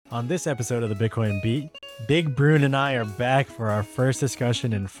On this episode of the Bitcoin Beat, Big Brune and I are back for our first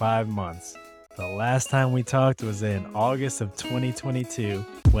discussion in 5 months. The last time we talked was in August of 2022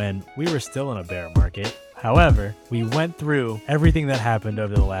 when we were still in a bear market. However, we went through everything that happened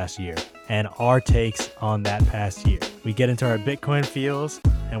over the last year and our takes on that past year. We get into our Bitcoin feels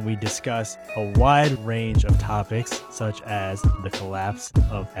and we discuss a wide range of topics such as the collapse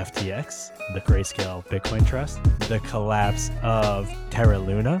of FTX, the Grayscale Bitcoin Trust, the collapse of Terra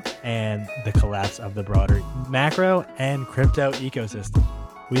Luna, and the collapse of the broader macro and crypto ecosystem.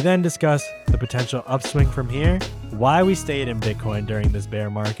 We then discuss the potential upswing from here, why we stayed in Bitcoin during this bear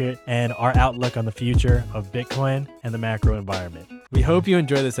market, and our outlook on the future of Bitcoin and the macro environment. We hope you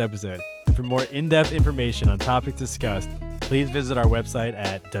enjoy this episode. For more in-depth information on topics discussed, please visit our website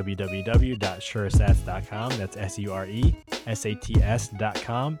at www.suresats.com. That's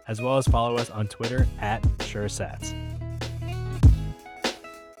SURESATS.com, as well as follow us on Twitter at suresats.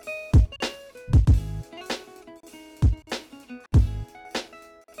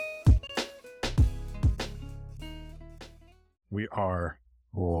 We are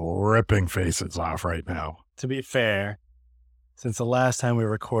ripping faces off right now. To be fair, since the last time we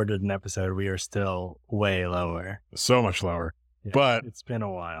recorded an episode, we are still way lower. So much lower. Yeah, but it's been a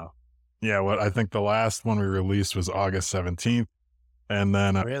while. Yeah, I think the last one we released was August 17th. And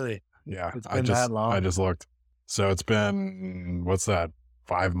then, really? Yeah, it's been that long? I just looked. So it's been, what's that?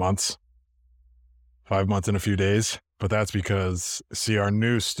 5 months? 5 months and a few days. But that's because, see, our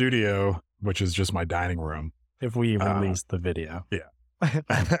new studio, which is just my dining room. If we release the video. Yeah.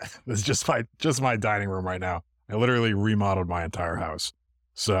 It's just my dining room right now. I literally remodeled my entire house.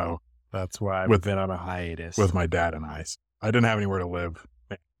 So that's why we've been on a hiatus. With my dad and I. I didn't have anywhere to live,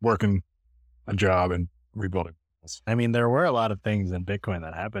 working a job and rebuilding. I mean, there were a lot of things in Bitcoin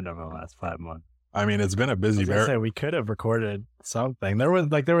that happened over the last 5 months. I mean, it's been a busy bear. We could have recorded something. There was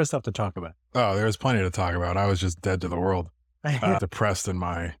stuff to talk about. Oh, there was plenty to talk about. I was just dead to the world, depressed in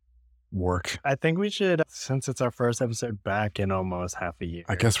my work. I think we should, since it's our first episode back in almost half a year.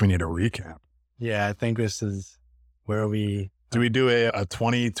 I guess we need a recap. Yeah, I think this is where we... Do we do a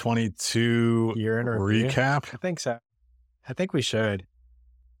 2022 year in recap? I think so. I think we should.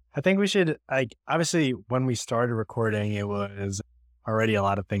 Obviously, when we started recording, it was already a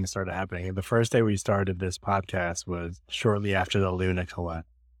lot of things started happening. The first day we started this podcast was shortly after the Luna collapse.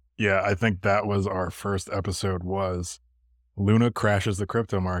 Yeah, I think that was our first episode was Luna Crashes the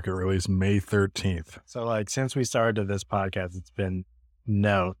Crypto Market, released May 13th. So since we started this podcast, it's been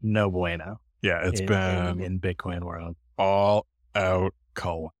no bueno. Yeah, it's been in Bitcoin world. All out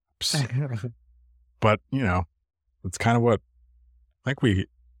collapse. But, it's kind of what I think we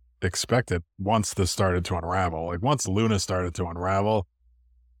expected once this started to unravel. Once Luna started to unravel,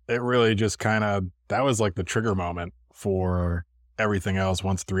 it really just that was like the trigger moment for everything else.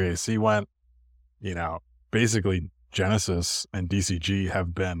 Once 3AC went, basically Genesis and DCG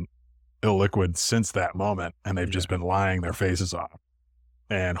have been illiquid since that moment, and they've just been lying their faces off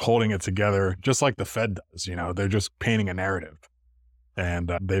and holding it together just like the Fed does. They're just painting a narrative, and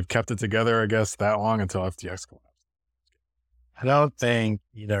they've kept it together, I guess, that long until FTX collapsed. I don't think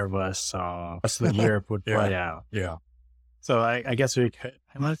either of us saw the year would play out. Yeah. So I guess we could.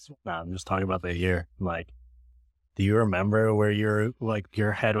 I'm just talking about the year. Do you remember where your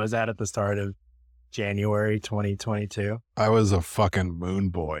head was at the start of January 2022? I was a fucking moon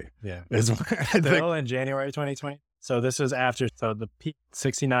boy. Yeah. Still in January 2020? So this was after, the peak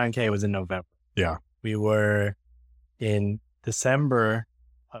 69K was in November. Yeah. We were in December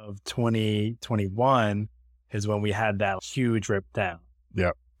of 2021 is when we had that huge rip down.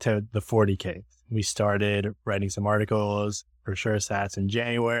 Yep. To the 40K. We started writing some articles for SureSats in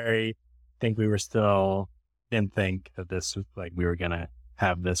January. I think we were didn't think that this was we were going to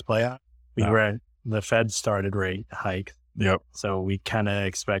have this play out. The Fed started rate hikes. Yep. So we kind of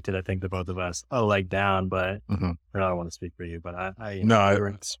expected, I think, the both of us, a leg down, but I don't want to speak for you, but we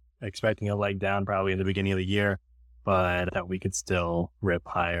were expecting a leg down probably in the beginning of the year, but that we could still rip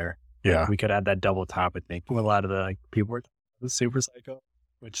higher. Yeah. We could add that double top, I think. A lot of the people were the super cycle,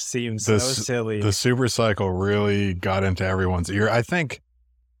 which seems so silly. The super cycle really got into everyone's ear.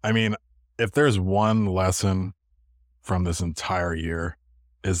 If there's one lesson from this entire year,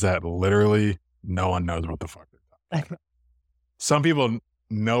 is that literally no one knows what the fuck they're talking about. Some people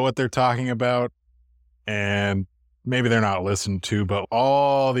know what they're talking about, and maybe they're not listened to, but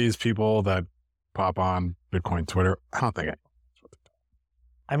all these people that pop on Bitcoin Twitter, I don't think anyone knows what they're talking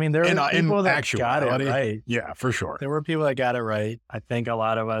about. There were people that got it right. Yeah, for sure. There were people that got it right. I think a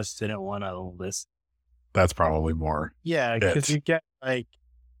lot of us didn't want to listen. That's probably more. Yeah, because you get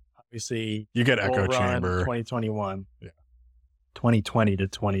obviously you get echo chamber 2021. Yeah. 2020 to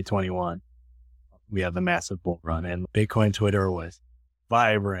 2021, we had the massive bull run, and Bitcoin Twitter was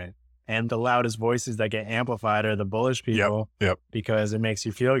vibrant. And the loudest voices that get amplified are the bullish people because it makes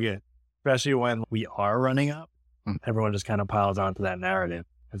you feel good, especially when we are running up. Everyone just kind of piles onto that narrative.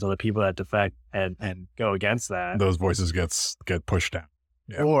 And so the people that defect and go against that, those voices get pushed down.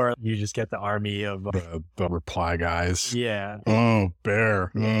 Yeah. Or you just get the army of the reply guys. Yeah. Oh,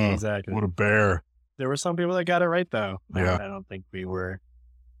 bear. Yeah, exactly. What a bear. There were some people that got it right, though. Yeah. I don't think we were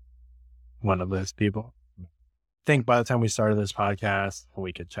one of those people. I think by the time we started this podcast,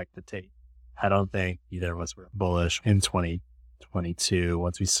 we could check the tape. I don't think either of us were bullish in 2022.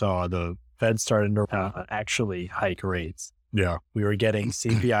 Once we saw the Fed started to actually hike rates. Yeah. We were getting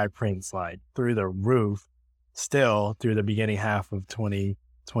CPI print slide through the roof still through the beginning half of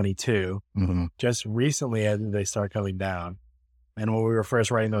 2022. Just recently, as they start coming down. And when we were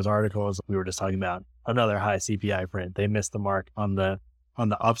first writing those articles, we were just talking about another high CPI print. They missed the mark on the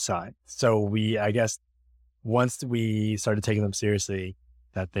upside. So I guess once we started taking them seriously,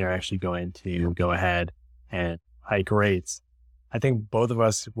 that they're actually going to go ahead and hike rates, I think both of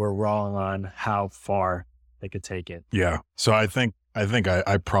us were wrong on how far they could take it. Yeah. So I think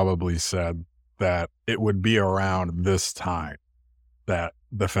I probably said that it would be around this time that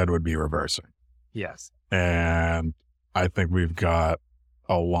the Fed would be reversing. Yes. And I think we've got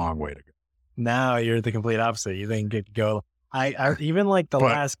a long way to go. Now you're the complete opposite. You think it could go. I even like the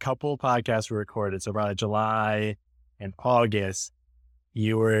last couple podcasts we recorded, so probably July and August,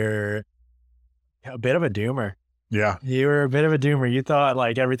 you were a bit of a doomer. Yeah. You were a bit of a doomer. You thought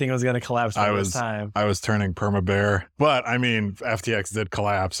like everything was going to collapse by this time. I was turning perma bear, but I mean, FTX did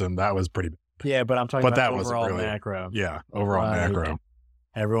collapse and that was pretty big. Yeah, but I'm talking about overall macro. Yeah, overall macro.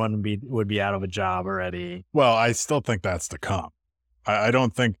 Everyone would be out of a job already. Well, I still think that's to come. I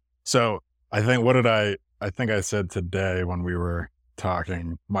don't think so. I think I said today when we were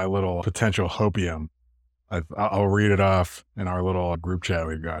talking, my little potential hopium, I'll read it off in our little group chat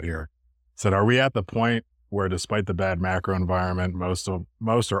we've got here. It said, are we at the point where despite the bad macro environment, most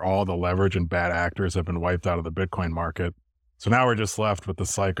or all the leverage and bad actors have been wiped out of the Bitcoin market? So now we're just left with the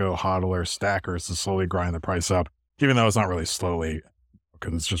psycho hodler stackers to slowly grind the price up, even though it's not really slowly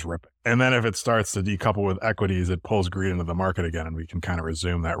because it's just ripping. And then if it starts to decouple with equities, it pulls greed into the market again and we can kind of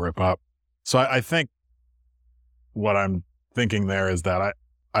resume that rip up. So I think what I'm thinking there is that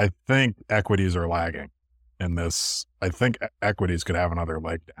I think equities are lagging in this. I think equities could have another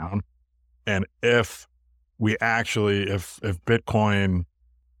leg down. And if Bitcoin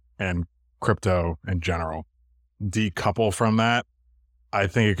and crypto in general decouple from that, I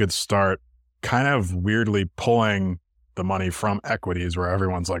think it could start kind of weirdly pulling the money from equities where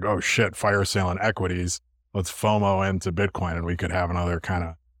everyone's like, oh shit, fire sale in equities. Let's FOMO into Bitcoin and we could have another kind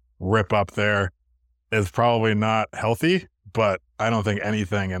of rip up there. It's probably not healthy, but I don't think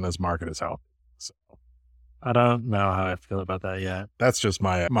anything in this market is healthy. So I don't know how I feel about that yet. That's just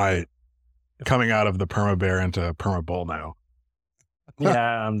my coming out of the perma bear into perma bull now. Yeah,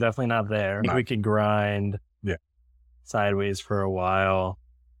 I'm definitely not there. No. We could grind sideways for a while.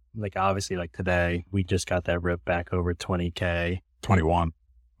 Like obviously like today, we just got that rip back over 20K. 21.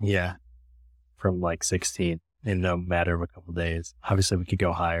 Yeah. From like 16 in no matter of a couple of days. Obviously we could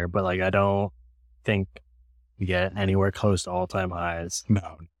go higher, but like I don't think we get anywhere close to all-time highs.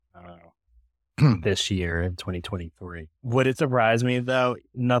 No. This year in 2023. Would it surprise me though?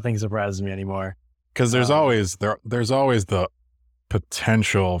 Nothing surprises me anymore. Because there's always the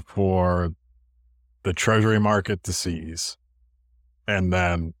potential for the treasury market to seize. And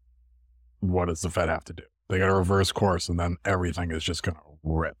then what does the Fed have to do? They got to reverse course and then everything is just going to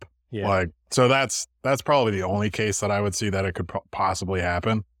rip. Yeah. So that's probably the only case that I would see that it could possibly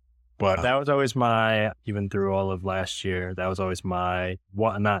happen. But that was always even through all of last year, that was always not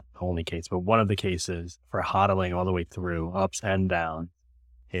the only case, but one of the cases for hodling all the way through, ups and downs.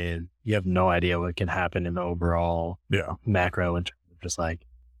 And you have no idea what can happen in the overall macro in terms of just like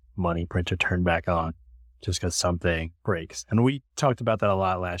money printer turned back on just because something breaks. And we talked about that a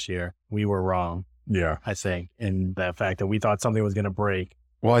lot last year. We were wrong. Yeah. I think in the fact that we thought something was going to break.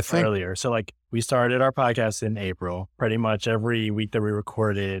 Well, I think earlier. So like we started our podcast in April. Pretty much every week that we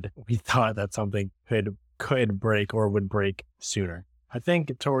recorded, we thought that something could break or would break sooner. I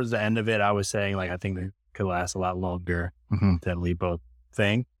think towards the end of it, I was saying like, I think it could last a lot longer than we both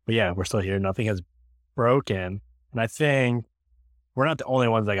think. But yeah, we're still here. Nothing has broken. And I think we're not the only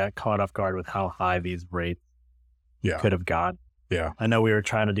ones that got caught off guard with how high these rates could have gone. Yeah. I know we were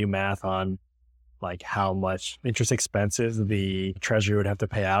trying to do math on like how much interest expenses the treasury would have to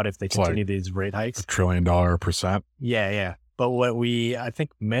pay out if they continue these rate hikes. $1 trillion percent. Yeah. But what we, I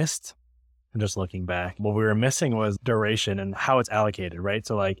think, missed just looking back. What we were missing was duration and how it's allocated, right?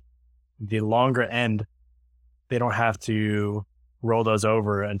 So like the longer end, they don't have to roll those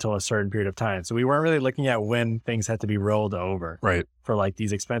over until a certain period of time. So we weren't really looking at when things had to be rolled over Right. for like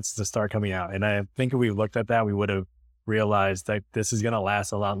these expenses to start coming out. And I think if we looked at that, we would have realized that this is going to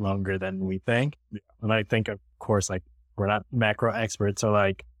last a lot longer than we think. Yeah. And I think, of course, like we're not macro experts, so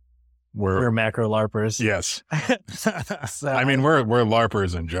like We're macro LARPers. yes. So, I mean, we're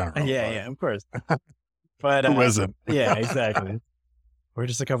LARPers in general. yeah, of course. But Who isn't? yeah, exactly. We're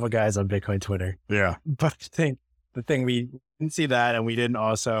just a couple of guys on Bitcoin Twitter. Yeah. But I think the thing, we didn't see that, and we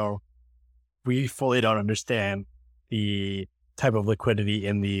fully don't understand the type of liquidity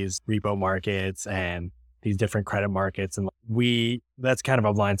in these repo markets and these different credit markets. And that's kind of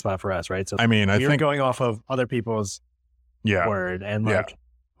a blind spot for us, right? So I mean, I we're think going off of other people's yeah, word, and Yeah. like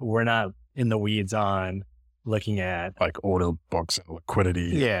we're not in the weeds on looking at like order books and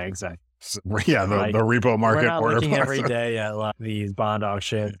liquidity. yeah, exactly. Yeah, the repo market We're not order looking books. every day at like these bond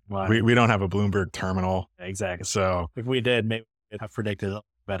auctions. Like, We don't have a Bloomberg terminal, exactly. so If we did, maybe we'd have predicted it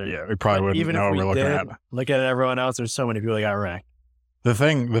better. yeah, we probably But wouldn't even know if what we we're looking did, at. look at everyone else. There's so many people that got wrecked. The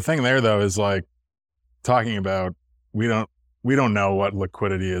thing there though is like talking about we don't know what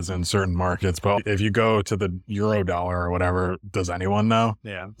liquidity is in certain markets, but if you go to the euro dollar or whatever, does anyone know?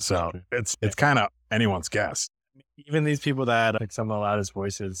 Yeah. So it's kind of anyone's guess. Even these people that like some of the loudest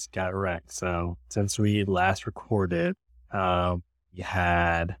voices got wrecked. So since we last recorded, we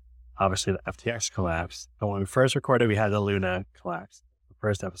had obviously the FTX collapse. But when we first recorded, we had the Luna collapse. The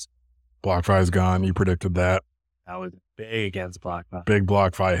first episode. BlockFi's gone. You predicted that. That was big against BlockFi. Big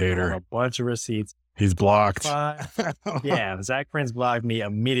BlockFi I have hater. a bunch of receipts. He's blocked. Yeah, Zach Prince blocked me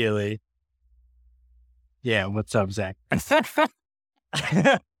immediately. Yeah, what's up, Zach?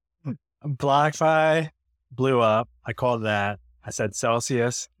 BlockFi blew up. I called that. I said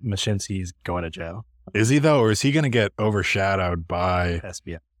Celsius. Mashinsky's going to jail. Is he though, or is he going to get overshadowed by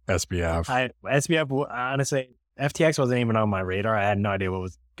SBF. SBF? SBF, honestly, FTX wasn't even on my radar. I had no idea what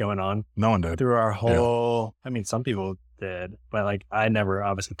was going on No one did. through our whole, I mean, some people did, but like I never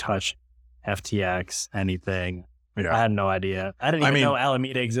obviously touched FTX, anything. Yeah. I had no idea. I didn't even know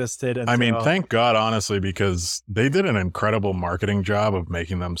Alameda existed. I mean, thank God, honestly, because they did an incredible marketing job of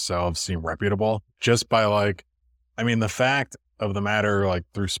making themselves seem reputable just by like, I mean, the fact of the matter, like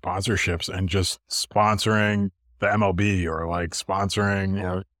through sponsorships and just sponsoring the MLB or like sponsoring, you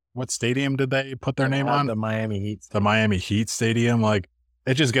know, what stadium did they put their name on? The Miami Heat. The Miami Heat Stadium. Like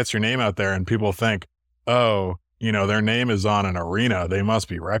it just gets your name out there and people think, oh, you know, their name is on an arena. They must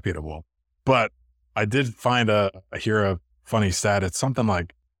be reputable. But I did find hear a funny stat. It's something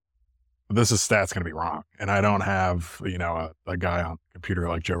like, this stat's going to be wrong. And I don't have, you know, a guy on the computer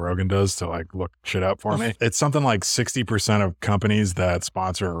like Joe Rogan does to like look shit up for me. It's something like 60% of companies that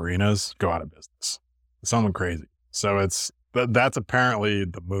sponsor arenas go out of business. It's something crazy. So that's apparently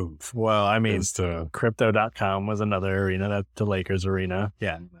the move. Well, I mean, Is to, crypto.com was another arena, that's the Lakers arena.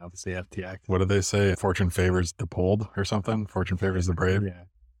 Yeah, obviously FTX. what do they say? Fortune favors the bold or something? Fortune favors the brave? Yeah.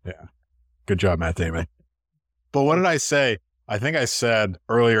 Yeah. Good job, Matt Damon. But what did I say? I think I said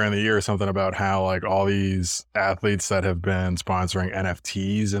earlier in the year something about how like all these athletes that have been sponsoring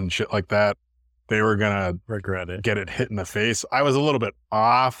NFTs and shit like that, they were going to Regret it. get it hit in the face. I was a little bit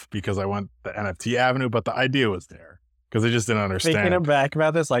off because I went the NFT avenue, but the idea was there because I just didn't understand. Thinking back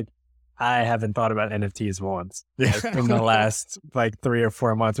about this, like I haven't thought about NFTs once in the last like 3 or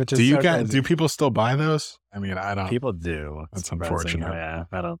 4 months, which is do people still buy those? I mean, I don't. People do. That's Surprising. unfortunate. Yeah,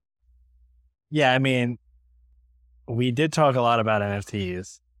 I don't. Yeah, I mean, we did talk a lot about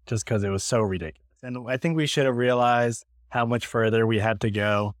NFTs just because it was so ridiculous. And I think we should have realized how much further we had to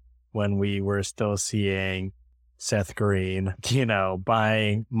go when we were still seeing Seth Green, you know,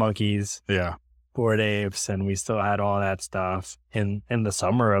 buying monkeys, Yeah. Bored Apes, and we still had all that stuff in the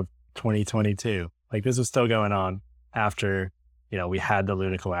summer of 2022. Like this was still going on after, you know, we had the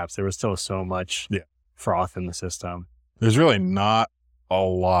Luna collapse. There was still so much froth in the system. There's really not a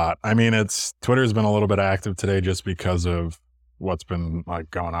lot. I mean, Twitter's been a little bit active today just because of what's been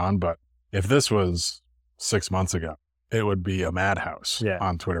like going on. But if this was 6 months ago, it would be a madhouse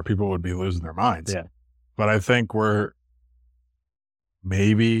on Twitter. People would be losing their minds. Yeah. But I think we're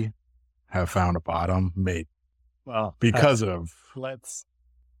maybe have found a bottom, maybe. Well, because of. Let's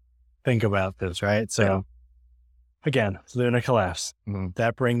think about this, right? So again, Luna collapse. Mhm.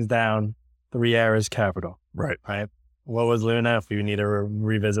 That brings down 3 Arrows capital, Right. right? What was Luna? If we need to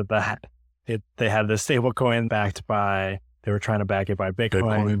revisit that, they had the stable coin backed by, they were trying to back it by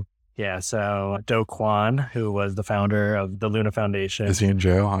Bitcoin. Yeah. So Do Kwon, who was the founder of the Luna Foundation. Is he in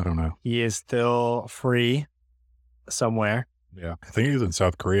jail? I don't know. He is still free somewhere. Yeah. I think he was in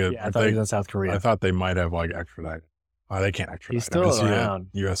South Korea. Yeah, I thought he was in South I Korea. thought they might have like extradited. Oh, they can't extradite. He's still Is he a around.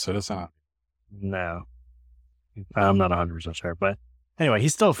 U.S. citizen? No, I'm not 100% sure. But anyway,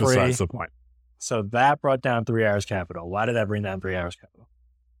 he's still free. Besides the point. So that brought down 3 Hours Capital. Why did that bring down 3 Hours Capital?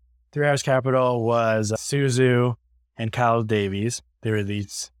 3 Hours Capital was Suzu and Kyle Davies. They were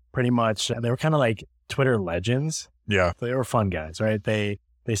these they were kind of like Twitter legends. Yeah. They were fun guys, right? They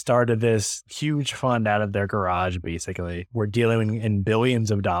started this huge fund out of their garage, basically. We're dealing in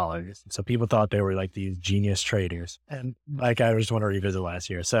billions of dollars. So people thought they were like these genius traders. And like, I just want to revisit last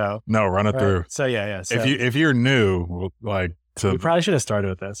year. So No, run it through. So yeah. So If you're new, like we probably should have started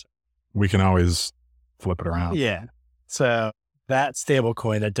with this. We can always flip it around. Yeah. So that stable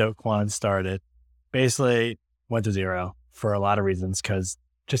coin that Do Kwon started basically went to zero for a lot of reasons, because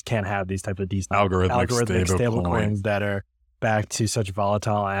just can't have these types of decent Algorithmic stable coins that are back to such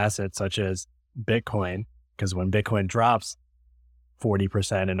volatile assets such as Bitcoin. Because when Bitcoin drops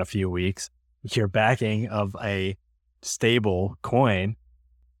 40% in a few weeks, your backing of a stable coin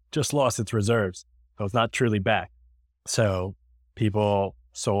just lost its reserves. So it's not truly back. So people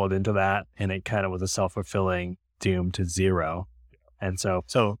sold into that, and it kind of was a self-fulfilling doom to zero. And so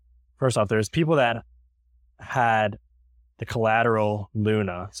first off, there's people that had the collateral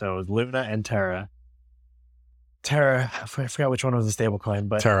Luna. So it was Luna and Terra. I forgot which one was the stable coin,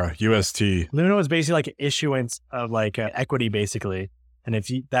 but Terra, UST. Luna was basically like an issuance of like equity, basically. And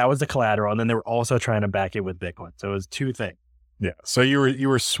that was the collateral. And then they were also trying to back it with Bitcoin. So it was two things. Yeah. So you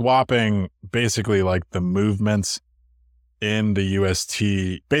were swapping basically like the movements in the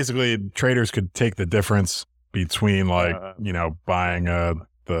UST. Basically, traders could take the difference between like, buying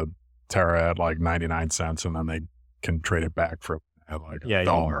the Terra at like 99 cents, and then they can trade it back for at like $1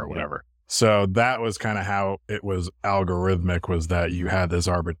 or whatever. So that was kind of how it was algorithmic, was that you had this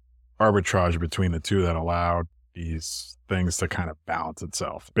arbitrage between the two that allowed these things to kind of balance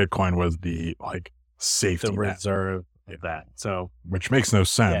itself. Bitcoin was the like safety reserve of that. So, which makes no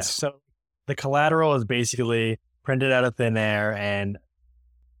sense. Yeah, so the collateral is basically printed out of thin air and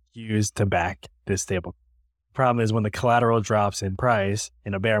used to back this stable. Problem is when the collateral drops in price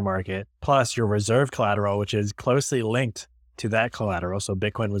in a bear market, plus your reserve collateral, which is closely linked to that collateral, so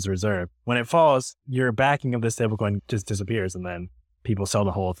Bitcoin was reserved. When it falls, your backing of the stablecoin just disappears, and then people sell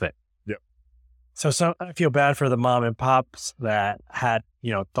the whole thing. Yep. So I feel bad for the mom and pops that had,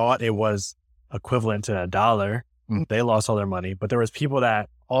 thought it was equivalent to $1. They lost all their money, but there was people that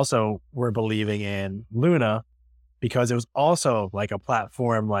also were believing in Luna because it was also like a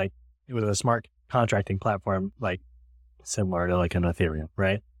platform, like it was a smart contracting platform, like similar to like an Ethereum,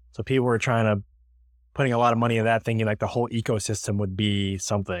 right? So people were putting a lot of money in that, thinking like the whole ecosystem would be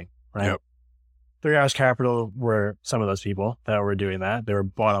something, right? Yep. 3 Hours Capital were some of those people that were doing that. They were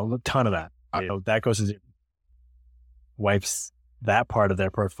bought a ton of that. That goes to zero. Wipes that part of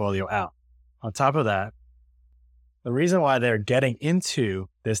their portfolio out. On top of that, the reason why they're getting into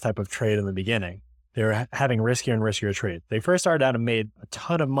this type of trade in the beginning, they're having riskier and riskier trades. They first started out and made a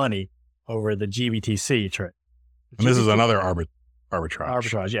ton of money over the GBTC trade. And this is another arbitrage.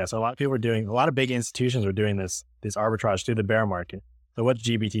 Arbitrage, yeah. So a lot of big institutions are doing this arbitrage through the bear market. So what's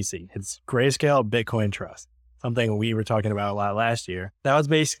GBTC? It's Grayscale Bitcoin Trust, something we were talking about a lot last year. That was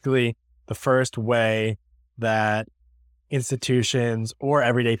basically the first way that institutions or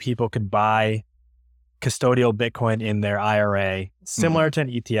everyday people could buy custodial Bitcoin in their IRA. Similar to an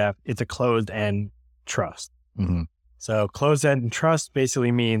ETF, it's a closed-end trust. Mm-hmm. So closed-end trust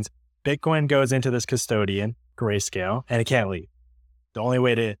basically means Bitcoin goes into this custodian, Grayscale, and it can't leave. The only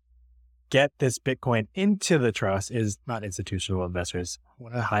way to get this Bitcoin into the trust is not institutional investors,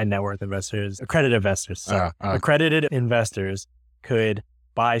 high net worth investors, accredited investors. Accredited investors could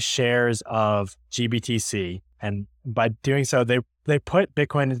buy shares of GBTC, and by doing so, they put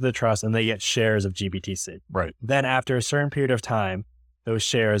Bitcoin into the trust and they get shares of GBTC. Right. Then after a certain period of time, those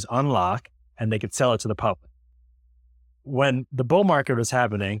shares unlock and they could sell it to the public. When the bull market was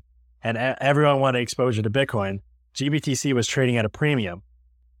happening and everyone wanted exposure to Bitcoin, GBTC was trading at a premium.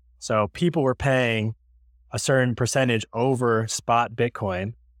 So people were paying a certain percentage over spot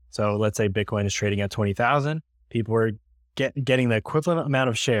Bitcoin. So let's say Bitcoin is trading at 20,000. People were getting the equivalent amount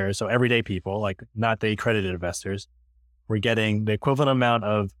of shares. So everyday people, like not the accredited investors, were getting the equivalent amount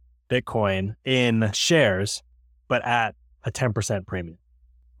of Bitcoin in shares, but at a 10% premium.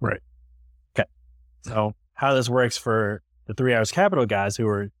 Right. Okay. So how this works for the 3 Hours Capital guys who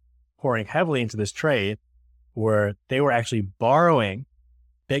were pouring heavily into this trade, where they were actually borrowing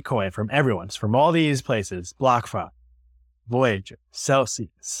Bitcoin from everyone, from all these places, BlockFi, Voyager,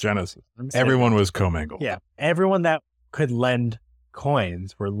 Celsius, Genesis. Everyone was commingled. Yeah. Everyone that could lend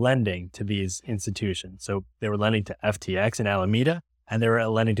coins were lending to these institutions. So they were lending to FTX and Alameda, and they were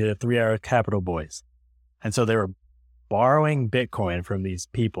lending to the 3 Arrow Capital boys. And so they were borrowing Bitcoin from these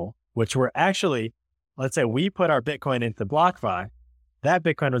people, which were actually, let's say we put our Bitcoin into BlockFi, that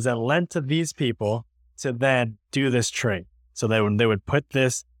Bitcoin was then lent to these people to then do this trade. So they would put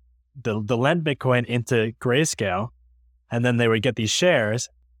the lend Bitcoin into Grayscale, and then they would get these shares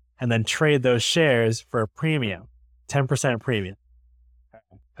and then trade those shares for a premium, 10% premium.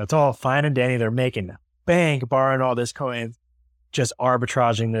 That's all fine and dandy. They're making bank, borrowing all this coins, just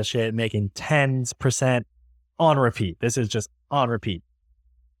arbitraging this shit, making 10% on repeat. This is just on repeat.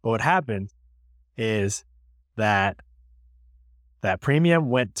 But what happened is that premium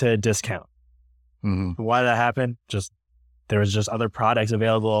went to discount. Mm-hmm. Why did that happen? There was just other products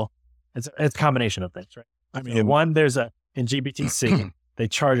available. It's a combination of things, right? I mean, one, in GBTC, they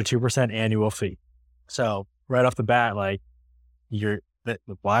charge a 2% annual fee. So right off the bat, like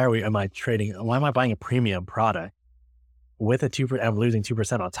why am I buying a premium product with a 2%? I'm losing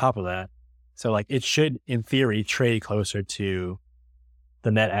 2% on top of that. So like it should, in theory, trade closer to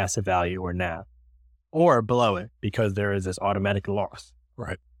the net asset value or NAV, or below it, because there is this automatic loss.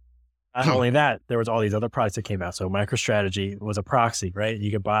 Right. Not only that, there was all these other products that came out. So MicroStrategy was a proxy, right?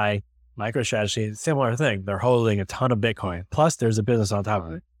 You could buy MicroStrategy, similar thing. They're holding a ton of Bitcoin. Plus there's a business on top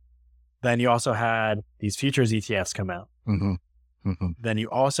of it. Then you also had these futures ETFs come out. Mm-hmm. Mm-hmm. Then you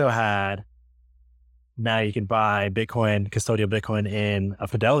also had, now you can buy Bitcoin, custodial Bitcoin in a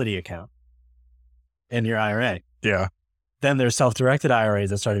Fidelity account in your IRA. Yeah. Then there's self-directed IRAs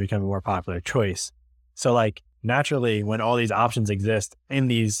that started becoming more popular choice. So like naturally, when all these options exist in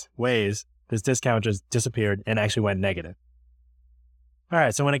these ways, this discount just disappeared and actually went negative. All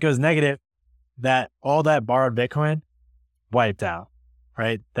right. So when it goes negative, all that borrowed Bitcoin wiped out,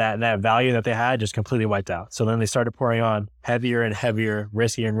 right? That value that they had just completely wiped out. So then they started pouring on heavier and heavier,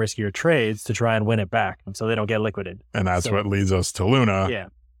 riskier and riskier trades to try and win it back. And so they don't get liquidated. And that's what leads us to Luna. Yeah.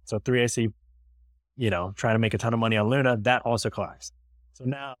 So 3AC, trying to make a ton of money on Luna, that also collapsed. So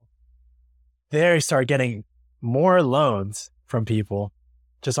now they start getting more loans from people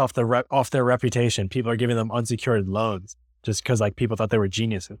just off their reputation. People are giving them unsecured loans just because like people thought they were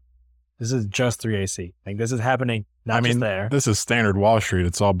geniuses. This is just 3AC. Like this is happening just there. This is standard Wall Street.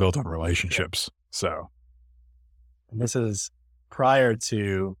 It's all built on relationships. Yeah. So and this is prior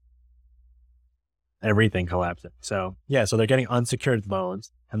to everything collapsing. So yeah, so they're getting unsecured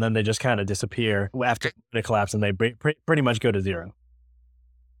loans and then they just kind of disappear after the collapse and they pretty much go to zero.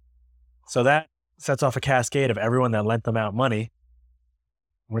 So that sets off a cascade of everyone that lent them out money.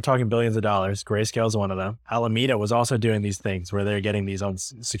 We're talking billions of dollars. Grayscale is one of them. Alameda was also doing these things where they're getting these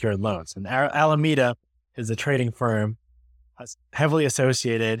unsecured loans. And Alameda is a trading firm heavily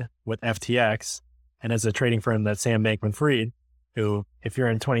associated with FTX and is a trading firm that Sam Bankman-Fried, who, if you're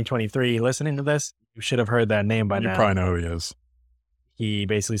in 2023 listening to this, you should have heard that name by now. You probably know who he is. He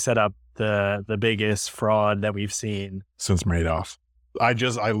basically set up the biggest fraud that we've seen since Madoff. I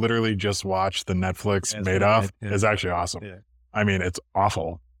literally just watched the Netflix Madoff. Yeah. It's actually awesome. Yeah. I mean, it's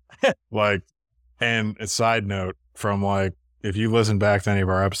awful. Like, and a side note from like, if you listen back to any of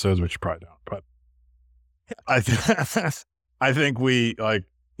our episodes, which you probably don't, but I think we like,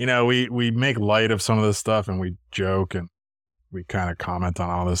 we make light of some of this stuff and we joke and we kind of comment on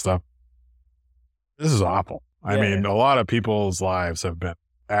all this stuff. This is awful. I mean, a lot of people's lives have been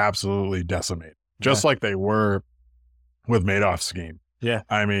absolutely decimated, just like they were with Madoff's scheme. Yeah.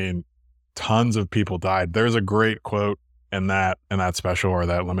 I mean, tons of people died. There's a great quote in that special or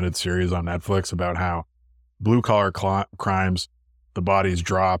that limited series on Netflix about how blue collar crimes, the bodies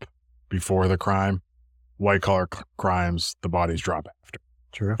drop before the crime. White collar crimes, the bodies drop after.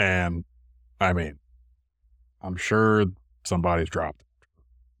 True. And I mean, I'm sure some bodies dropped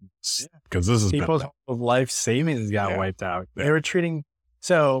because this is people's life savings got wiped out. Yeah. They were treating.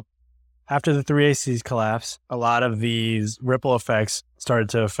 So after the 3AC's collapse, a lot of these ripple effects started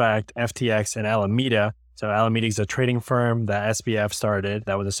to affect FTX and Alameda. So Alameda is a trading firm that SBF started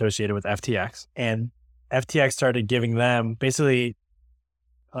that was associated with FTX. And FTX started giving them basically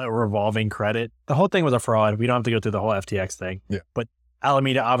a revolving credit. The whole thing was a fraud. We don't have to go through the whole FTX thing. Yeah. But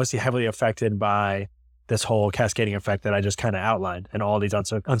Alameda obviously heavily affected by this whole cascading effect that I just kind of outlined and all these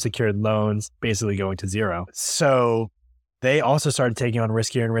unsecured loans basically going to zero. So they also started taking on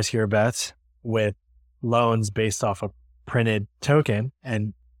riskier and riskier bets with loans based off a printed token.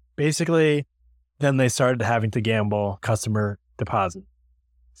 And basically then they started having to gamble customer deposit.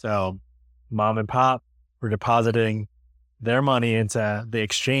 So mom and pop were depositing their money into the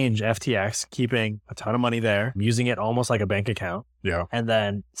exchange FTX, keeping a ton of money there, using it almost like a bank account. Yeah. And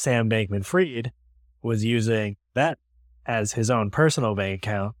then Sam Bankman-Fried was using that as his own personal bank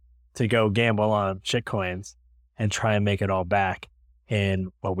account to go gamble on shitcoins and try and make it all back. And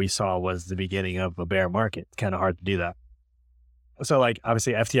what we saw was the beginning of a bear market. It's kind of hard to do that. So like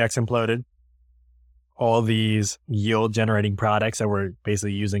obviously FTX imploded. All these yield generating products that were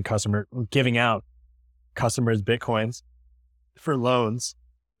basically giving out customers Bitcoins for loans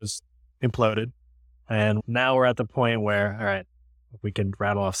was imploded. And now we're at the point where, all right, we can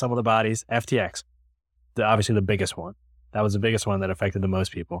rattle off some of the bodies. FTX, obviously the biggest one. That was the biggest one that affected the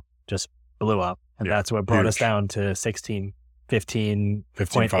most people, just blew up. And that's what brought us down to 15.5 or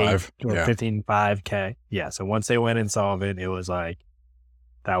 15.5K. Yeah. So once they went insolvent, it was like,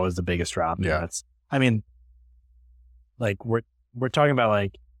 that was the biggest drop. Yeah. I mean, like we're talking about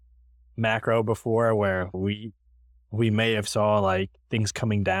like macro before where we may have saw like things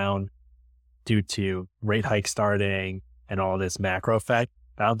coming down due to rate hike starting and all this macro effect.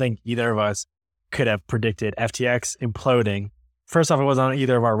 I don't think either of us could have predicted FTX imploding. First off, it wasn't on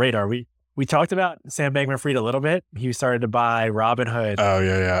either of our radar. We talked about Sam Bankman-Fried a little bit. He started to buy Robinhood. Oh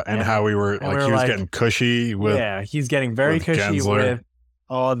yeah. And how he was getting cushy with. Yeah, he's getting very cushy with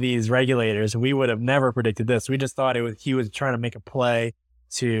all these regulators. We would have never predicted this. We just thought he was trying to make a play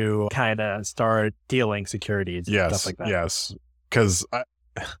to kind of start dealing securities and stuff like that. Yes. Because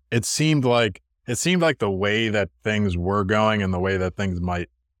it seemed like the way that things were going and the way that things might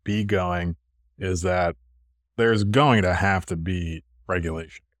be going is that there's going to have to be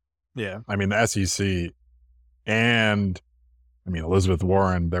regulation. Yeah. I mean, the SEC and Elizabeth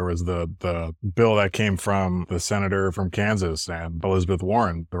Warren, there was the bill that came from the senator from Kansas and Elizabeth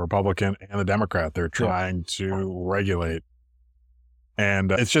Warren, the Republican and the Democrat. They're trying to regulate.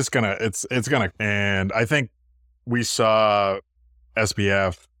 And it's gonna, and I think we saw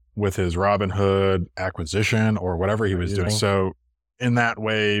SBF with his Robinhood acquisition or whatever he was doing. So in that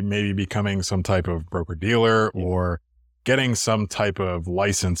way, maybe becoming some type of broker dealer or getting some type of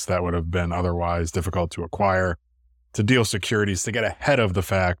license that would have been otherwise difficult to acquire to deal securities, to get ahead of the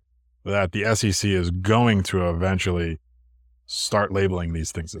fact that the SEC is going to eventually start labeling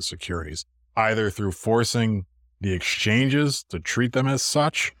these things as securities, either through forcing the exchanges to treat them as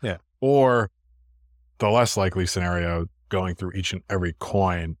such, or the less likely scenario, going through each and every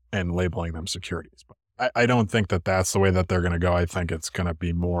coin and labeling them securities. But I don't think that that's the way that they're going to go. I think it's going to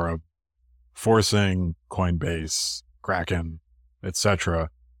be more of forcing Coinbase, Kraken, etc.,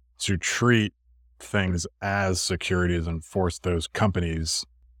 to treat things as securities and force those companies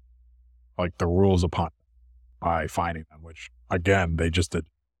like the rules upon by finding them, which again, they just did.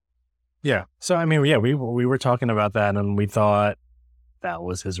 Yeah. So, I mean, we were talking about that and we thought that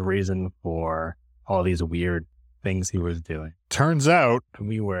was his reason for all these weird things he was doing. Turns out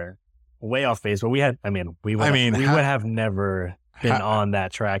we were way off base, but we would have never been on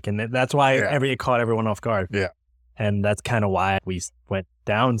that track. And that's why it caught everyone off guard. Yeah. And that's kind of why we went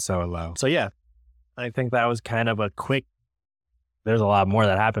down so low. So yeah, I think that was kind of a quick, there's a lot more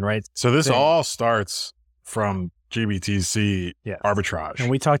that happened, right? So this all starts from GBTC arbitrage. And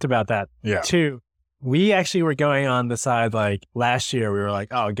we talked about that too. We actually were going on the side, like last year, we were like,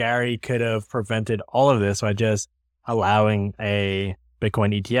 oh, Gary could have prevented all of this by just allowing a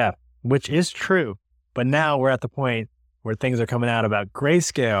Bitcoin ETF, which is true. But now we're at the point where things are coming out about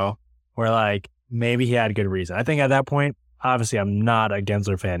Grayscale, where like maybe he had good reason. I think at that point, obviously I'm not a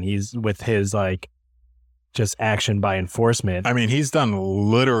Gensler fan. He's with his like just action by enforcement. I mean, he's done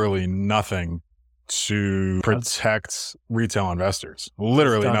literally nothing to protect retail investors.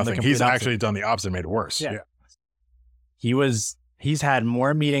 Literally nothing. He's actually done the opposite, made it worse. Yeah. He's had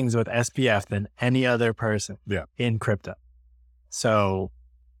more meetings with SBF than any other person in crypto. So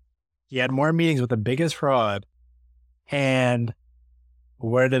he had more meetings with the biggest fraud. And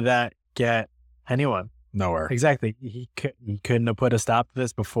where did that get anyone? Nowhere. Exactly. He couldn't have put a stop to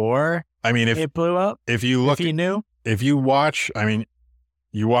this before. I mean, if it blew up, if you look, if he knew, if you watch,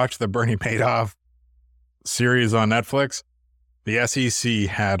 you watch the Bernie Madoff series on Netflix, the SEC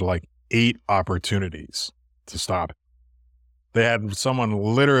had like 8 opportunities to stop it. They had someone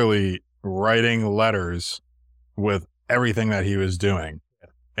literally writing letters with everything that he was doing.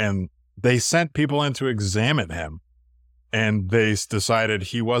 And they sent people in to examine him. And they decided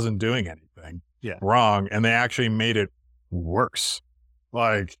he wasn't doing anything wrong. And they actually made it worse.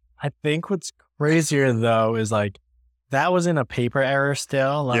 Like, I think what's crazier though is like, that was in a paper error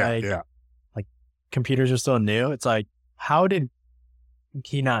still. Like, like computers are still new. It's like, how did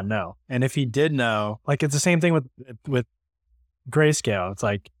he not know? And if he did know, like, it's the same thing with Grayscale. It's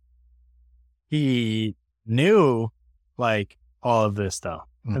like, he knew like all of this stuff.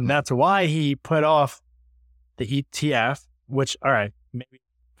 Mm-hmm. And that's why he put off the ETF, which, all right, maybe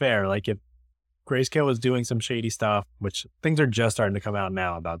fair. Like if Grayscale was doing some shady stuff, which things are just starting to come out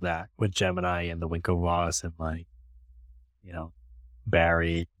now about that with Gemini and the Winklevoss and like, you know,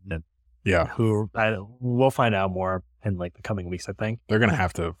 Barry and we'll find out more in like the coming weeks, I think. They're going to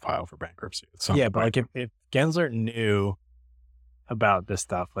have to file for bankruptcy at some point. But like if Gensler knew about this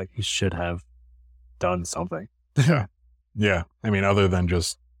stuff, like he should have done something. Yeah. I mean, other than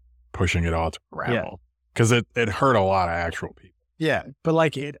just pushing it all to Ravel. Because it hurt a lot of actual people. Yeah. But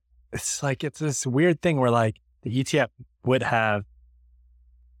like it's this weird thing where like the ETF would have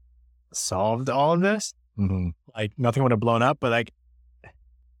solved all of this. Mm-hmm. Like nothing would have blown up. But like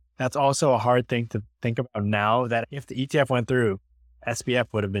that's also a hard thing to think about now, that if the ETF went through, SBF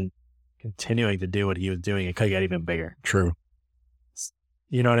would have been continuing to do what he was doing. It could get even bigger. True.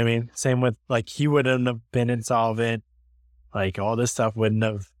 You know what I mean? Same with like, he wouldn't have been insolvent. Like all this stuff wouldn't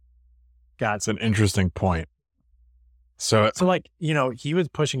have got. It's an interesting point. So like, you know, he was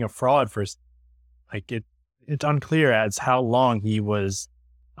pushing a fraud for like it's unclear as how long he was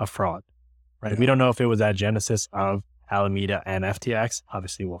a fraud, right? Yeah. We don't know if it was at genesis of Alameda and FTX.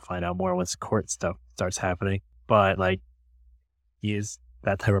 Obviously we'll find out more once court stuff starts happening, but like he is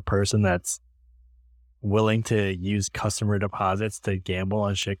that type of person that's willing to use customer deposits to gamble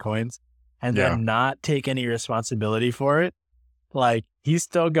on shitcoins and then not take any responsibility for it. Like he's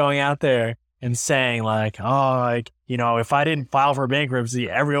still going out there and saying like, oh, like, you know, if I didn't file for bankruptcy,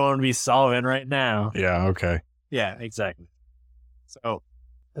 everyone would be solvent right now. Yeah. Okay. Yeah, exactly. So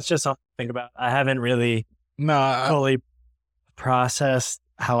it's just something to think about. I haven't really fully processed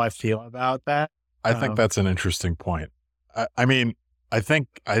how I feel about that. I think that's an interesting point. I mean, I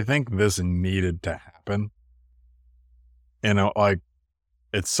think this needed to happen. You know, like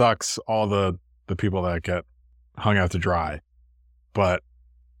it sucks all the people that get hung out to dry, but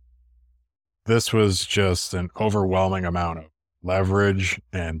this was just an overwhelming amount of leverage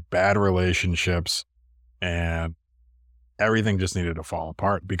and bad relationships, and everything just needed to fall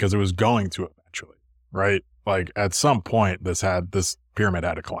apart because it was going to eventually, right? Like at some point this pyramid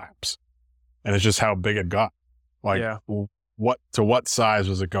had to collapse, and it's just how big it got. Like what size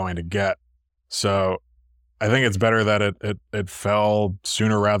was it going to get? So I think it's better that it fell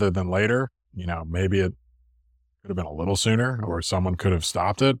sooner rather than later. You know, maybe it could have been a little sooner or someone could have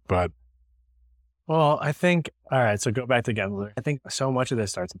stopped it, but. Well, I think, all right, so go back to Gensler. I think so much of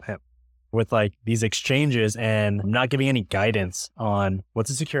this starts with him, with like these exchanges and not giving any guidance on what's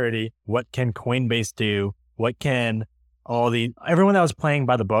a security, what can Coinbase do, what can everyone that was playing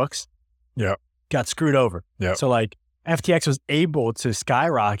by the books got screwed over. Yeah. So like FTX was able to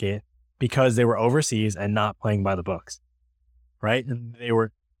skyrocket because they were overseas and not playing by the books, right? And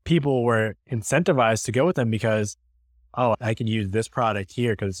people were incentivized to go with them because, oh, I can use this product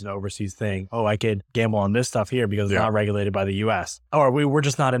here because it's an overseas thing. Oh, I could gamble on this stuff here because it's not regulated by the US. Or we're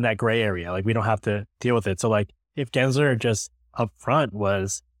just not in that gray area. Like we don't have to deal with it. So like if Gensler just up front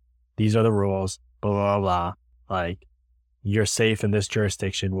was, these are the rules, blah, blah, blah, like you're safe in this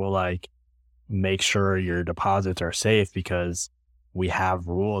jurisdiction. We'll like make sure your deposits are safe because we have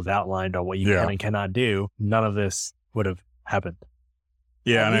rules outlined on what you can and cannot do. None of this would have happened.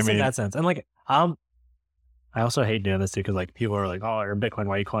 Yeah. And I mean, in that sense. And like, I also hate doing this too, because like people are like, oh, you're Bitcoin,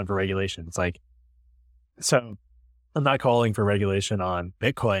 why are you calling for regulation? It's like, so I'm not calling for regulation on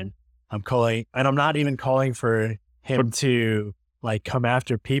Bitcoin. I'm not even calling for him to like come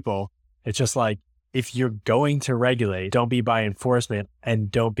after people. It's just like, if you're going to regulate, don't be by enforcement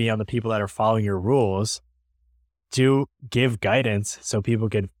and don't be on the people that are following your rules. Do give guidance so people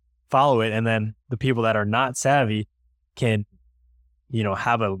can follow it. And then the people that are not savvy can, you know,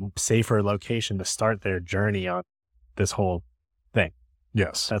 have a safer location to start their journey on this whole thing.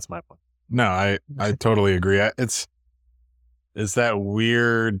 Yes. That's my point. No, I totally agree. It's that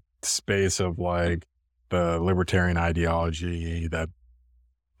weird space of like the libertarian ideology that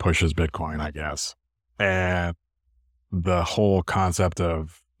pushes Bitcoin, I guess. And the whole concept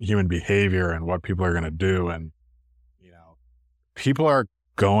of human behavior and what people are going to do. And, you know, people are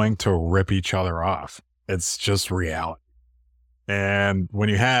going to rip each other off. It's just reality. And when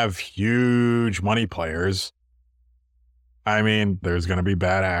you have huge money players, I mean, there's going to be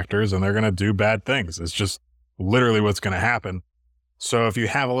bad actors and they're going to do bad things. It's just literally what's going to happen. So if you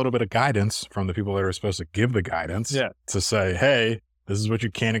have a little bit of guidance from the people that are supposed to give the guidance to say, hey, this is what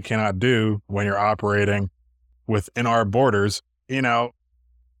you can and cannot do when you're operating within our borders, you know,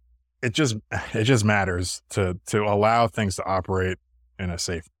 it just matters to allow things to operate in a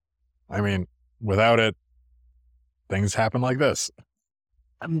safe. I mean, without it, things happen like this.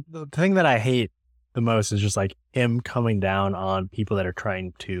 The thing that I hate the most is just like him coming down on people that are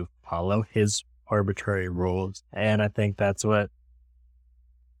trying to follow his arbitrary rules. And I think that's what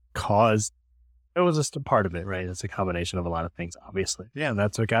caused It was just a part of it, right? It's a combination of a lot of things, obviously. Yeah, and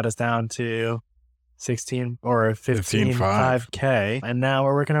that's what got us down to 16 or 15 5K. And now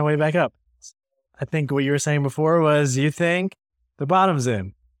we're working our way back up. I think what you were saying before was you think the bottom's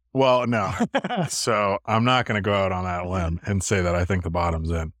in. Well, no. So I'm not going to go out on that limb and say that I think the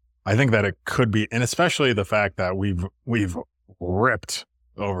bottom's in. I think that it could be, and especially the fact that we've ripped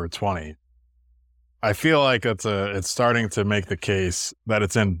over 20. I feel like it's starting to make the case that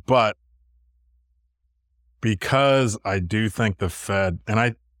it's in, but because I do think the Fed, and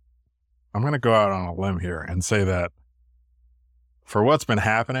I'm going to go out on a limb here and say that for what's been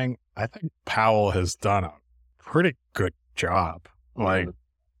happening, I think Powell has done a pretty good job. Like,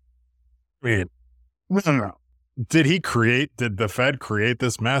 I mean, did the Fed create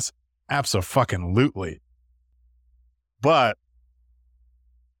this mess? Abso-fucking-lutely. But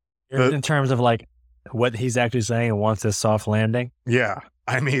in terms of like what he's actually saying and wants this soft landing. Yeah.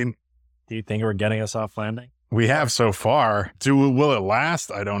 I mean, do you think we're getting a soft landing? We have so far. Will it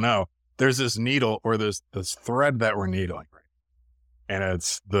last? I don't know. There's this needle or this thread that we're needling, right? And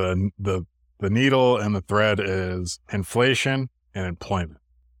it's the needle and the thread is inflation and employment.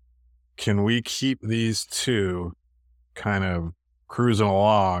 Can we keep these two kind of cruising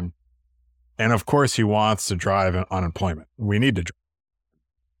along? And of course, he wants to drive unemployment. We need to drive.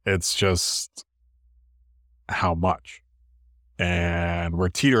 It's just how much. And we're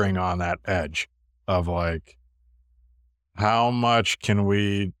teetering on that edge of like, how much can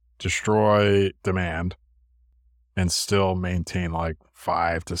we destroy demand and still maintain like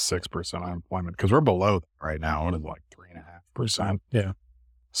 5 to 6% unemployment? Because we're below that right now. It is like 3.5%. Yeah.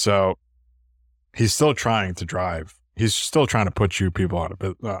 So he's still trying to drive. He's still trying to put you people out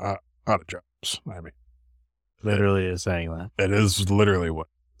of jobs. I mean, literally is saying that. It is literally what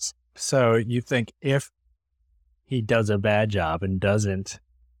it is. So you think if he does a bad job and doesn't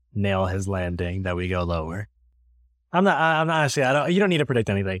nail his landing, that we go lower? I'm not actually, you don't need to predict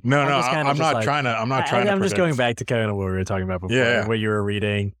anything. No, I'm not trying to I'm just going back to kind of what we were talking about before, what you were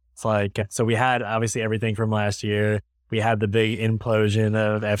reading. It's like, so we had obviously everything from last year. We had the big implosion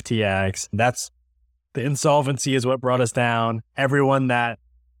of FTX. The insolvency is what brought us down. Everyone that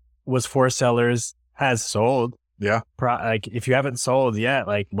was forced sellers has sold. Yeah. Like if you haven't sold yet,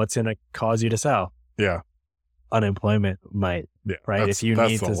 like what's going to cause you to sell? Yeah. Unemployment might, right? If you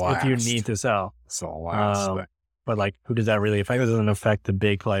need to sell. It's the last thing. But like, who does that really affect? It doesn't affect the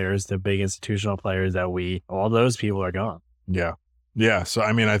big players, the big institutional players all those people are gone. Yeah. Yeah. So,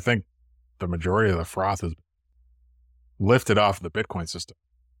 I mean, I think the majority of the froth is lifted off the Bitcoin system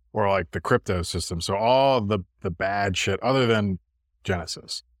or like the crypto system. So all the bad shit other than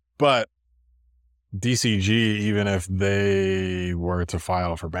Genesis, but DCG, even if they were to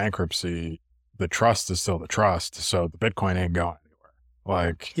file for bankruptcy, the trust is still the trust. So the Bitcoin ain't going anywhere.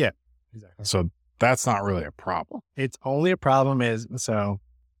 Like, yeah, exactly. So that's not really a problem. It's only a problem so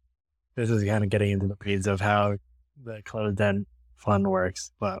this is kind of getting into the weeds of how the closed-end fund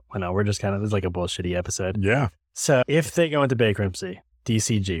works, but we're just this is like a bullshitty episode. Yeah. So if they go into bankruptcy,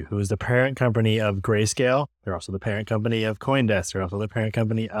 DCG, who is the parent company of Grayscale, they're also the parent company of CoinDesk, they're also the parent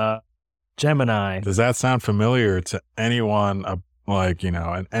company of Gemini. Does that sound familiar to anyone,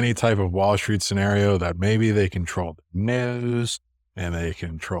 in any type of Wall Street scenario that maybe they control the news and they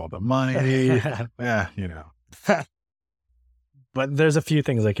control the money? Yeah, But there's a few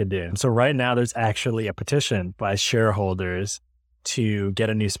things they could do. So right now there's actually a petition by shareholders to get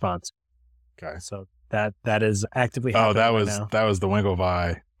a new sponsor. Okay. So that is actively happening that was the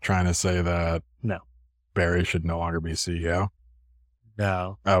Winklevi trying to say that no, Barry should no longer be CEO.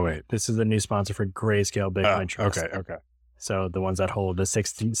 No. Oh wait, this is a new sponsor for Grayscale Bitcoin Trust. Okay. So the ones that hold the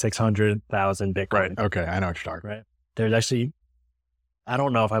 600,000 Bitcoin. Right. Okay, I know what you're talking. Right. There's actually, I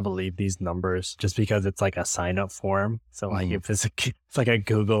don't know if I believe these numbers just because it's like a sign up form. So like if it's like a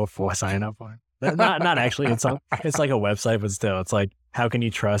Google for sign up form. Not actually. It's like a website, but still, it's like, how can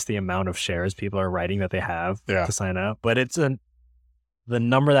you trust the amount of shares people are writing that they have to sign up? But it's the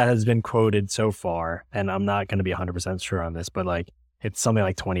number that has been quoted so far, and I'm not going to be 100% sure on this, but like it's something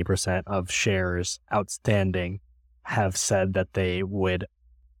like 20% of shares outstanding have said that they would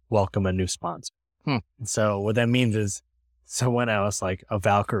welcome a new sponsor. So what that means is someone else like a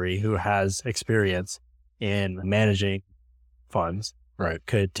Valkyrie who has experience in managing funds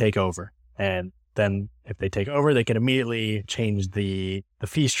could take over. And then if they take over, they can immediately change the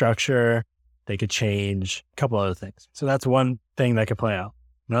fee structure. They could change a couple other things. So that's one thing that could play out.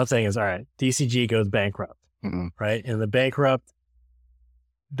 Another thing is, all right, DCG goes bankrupt, right? And the bankrupt,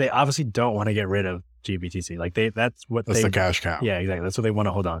 they obviously don't want to get rid of GBTC. Like that's the cash cow. Yeah, exactly. That's what they want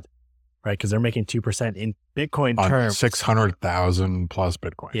to hold on to. right? Because they're making 2% in Bitcoin on terms. 600,000 plus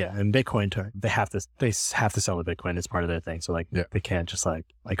Bitcoin. Yeah, in Bitcoin terms, they have to sell the Bitcoin as part of their thing. So like they can't just like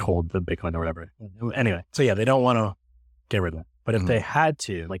hold the Bitcoin or whatever. Anyway, so yeah, they don't want to get rid of that. But if they had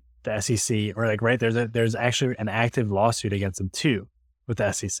to, like the SEC or like there's actually an active lawsuit against them too with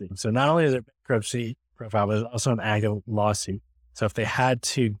the SEC. So not only is there bankruptcy profile, but there's also an active lawsuit. So if they had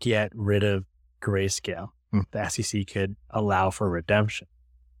to get rid of Grayscale, the SEC could allow for redemption.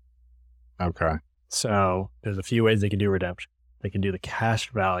 Okay. So there's a few ways they can do redemption. They can do the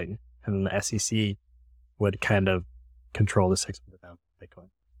cash value, and then the SEC would kind of control the 600,000 Bitcoin.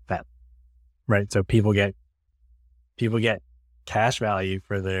 That, right? So people get cash value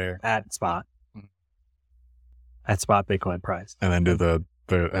for their at spot Bitcoin price. And then do the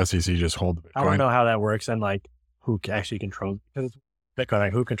SEC just hold the Bitcoin? I don't know how that works and like who actually controls, because it's Bitcoin,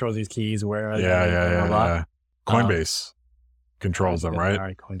 like who controls these keys, where are they? Yeah. Coinbase controls them, right? All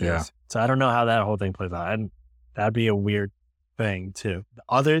right, Coinbase. Yeah. So I don't know how that whole thing plays out. And that'd be a weird thing too. The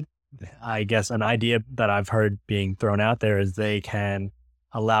other, I guess, an idea that I've heard being thrown out there is they can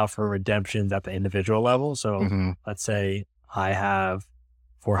allow for redemptions at the individual level. So let's say I have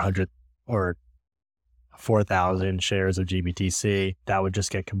 400 or 4,000 shares of GBTC. That would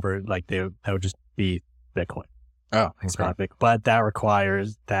just get converted, like that would just be Bitcoin. Oh, okay. But that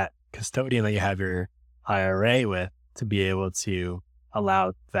requires that custodian that you have your IRA with to be able to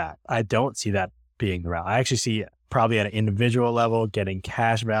allow that. I don't see that being the route. I actually see probably at an individual level getting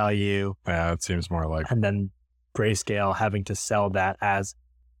cash value. Yeah, it seems more like. And then Grayscale having to sell that as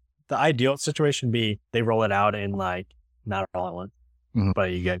the ideal situation be they roll it out in like, not all at once,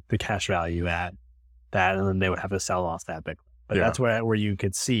 but you get the cash value at that, and then they would have to sell off that Bitcoin. But that's where you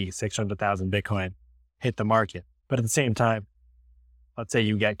could see 600,000 Bitcoin hit the market. But at the same time, let's say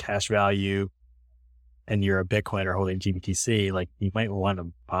you get cash value and you're a Bitcoiner holding GBTC, like you might want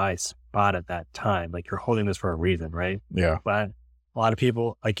to buy spot at that time. Like you're holding this for a reason, right? Yeah. But a lot of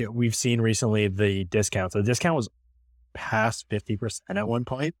people, like we've seen recently the discount. So the discount was past 50% at one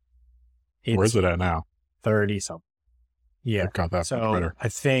point. Where's it at now? 30 something. Yeah. It got that much better. I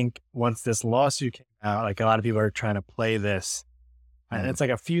think once this lawsuit came out, like a lot of people are trying to play this. And it's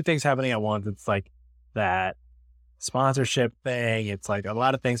like a few things happening at once. It's like that sponsorship thing. It's like a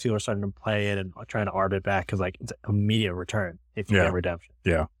lot of things people are starting to play it and trying to arb it back because like it's immediate return if you get redemption.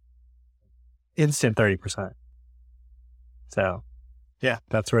 Yeah. Instant 30%. So yeah,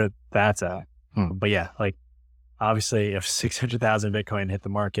 that's where that's at. But yeah, like obviously if 600,000 Bitcoin hit the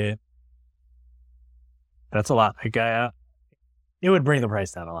market, that's a lot. Like, it would bring the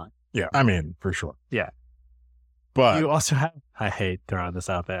price down a lot. Yeah, I mean, for sure. Yeah. But you also have, I hate throwing this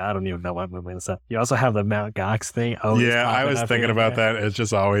out there. I don't even know why I'm moving this up. You also have the Mt. Gox thing. Yeah, I was thinking about that. It's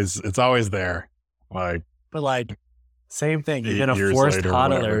just it's always there. Like, but like, same thing. You've been a forced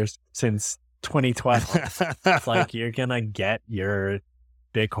hodler since 2012. It's like you're going to get your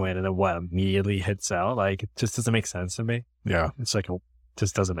Bitcoin and then immediately hits out. Like, it just doesn't make sense to me. Yeah. It's like,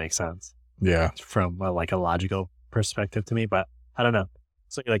 just doesn't make sense. Yeah. From like a logical perspective to me, but I don't know.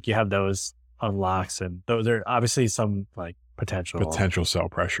 So like you have those unlocks and those are obviously some like potential sell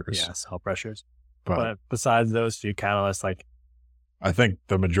pressures. Yeah, sell pressures. But besides those few catalysts, like I think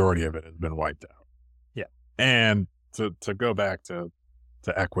the majority of it has been wiped out. Yeah. And to go back to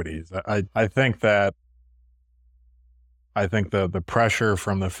equities, I think the pressure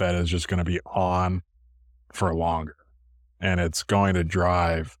from the Fed is just going to be on for longer, and it's going to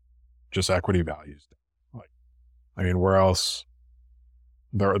drive just equity values. Like, I mean, where else?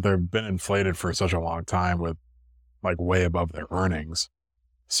 They've been inflated for such a long time with like way above their earnings.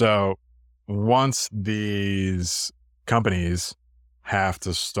 So once these companies have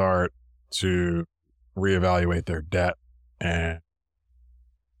to start to reevaluate their debt and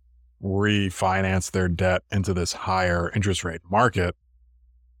refinance their debt into this higher interest rate market,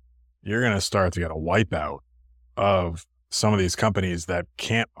 you're going to start to get a wipeout of some of these companies that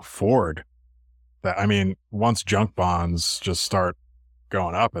can't afford that. I mean, once junk bonds just start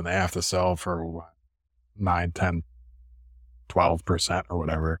going up and they have to sell for what, 9, 10, 12% or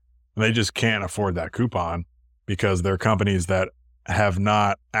whatever, and they just can't afford that coupon because they're companies that have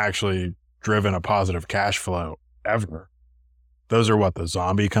not actually driven a positive cash flow ever. Those are what, the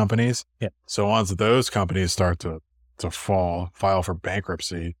zombie companies? Yeah. So once those companies start to file for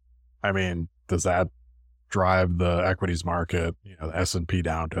bankruptcy, I mean, does that drive the equities market, the S&P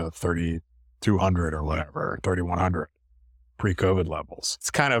down to 3,200 or whatever, 3,100 pre-COVID levels?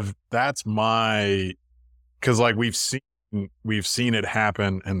 It's kind of, that's because like we've seen it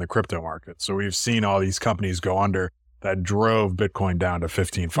happen in the crypto market. So we've seen all these companies go under that drove Bitcoin down to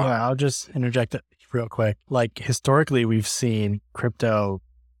 15,500. Yeah, I'll just interject it real quick. Like historically, we've seen crypto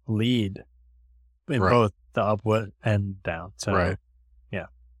lead in Right. both the upward and down. So, Right. yeah.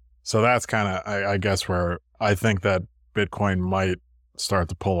 So that's kind of, I guess, where I think that Bitcoin might start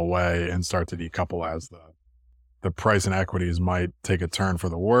to pull away and start to decouple as the price in equities might take a turn for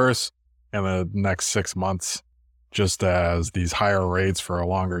the worse in the next 6 months, just as these higher rates for a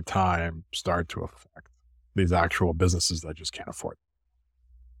longer time start to affect these actual businesses that just can't afford it.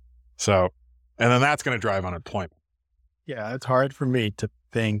 So, and then that's going to drive unemployment. Yeah, it's hard for me to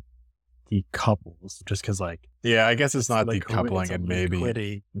think decouples just because, like, Yeah, I guess it's not like decoupling, it's a and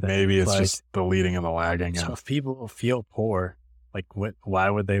liquidity thing. maybe it's Like, just the leading and the lagging. so And if people feel poor, like, why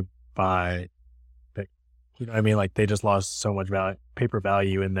would they buy? You know what I mean? Like, they just lost so much paper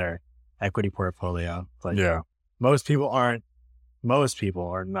value in their equity portfolio. Like, yeah, most people are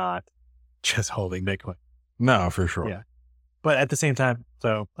not just holding Bitcoin. no, for sure. Yeah. But at the same time,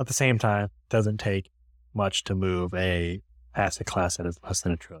 it doesn't take much to move a asset class that is less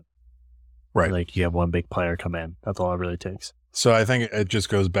than $1 trillion. Right. Like, you have one big player come in. That's all it really takes. So I think it just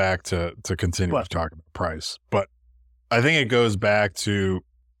goes back to continue to talk about price, but I think it goes back to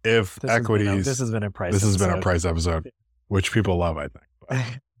if equities. This has been a price. This has been a price episode, which people love, I think. But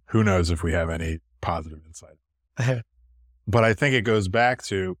who knows if we have any positive insight? But I think it goes back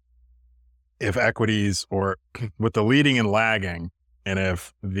to if equities, or with the leading and lagging, and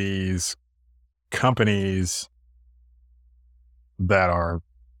if these companies that are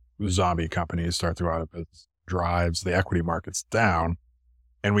zombie companies start to go out of business, drives the equity markets down.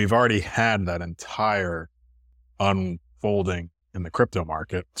 And we've already had that entire unfolding in the crypto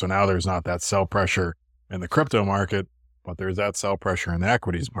market. So now there's not that sell pressure in the crypto market, but there's that sell pressure in the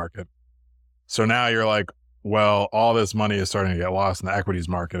equities market. So now you're like, well, all this money is starting to get lost in the equities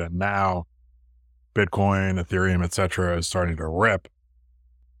market. And now Bitcoin, Ethereum, et cetera, is starting to rip.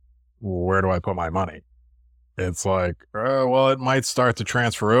 Where do I put my money? It's like, well, it might start to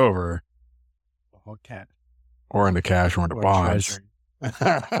transfer over. Okay. Or into cash or into bonds.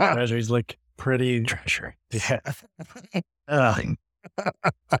 Treasury. Treasuries look pretty. Treasury. Yeah.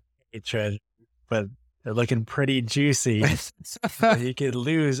 Treasury. But they're looking pretty juicy. You could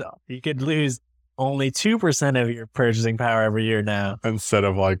lose only 2% of your purchasing power every year now. Instead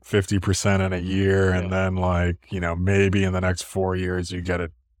of like 50% in a year. And then maybe in the next 4 years, you get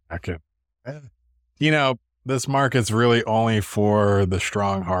it back in. This market's really only for the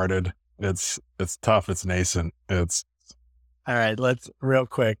strong-hearted. It's tough. It's nascent. All right. Let's real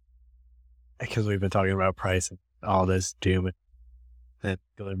quick, because we've been talking about price and all this doom and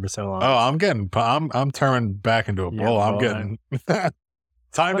going for so long. Oh, I'm turning back into a bull. I'm getting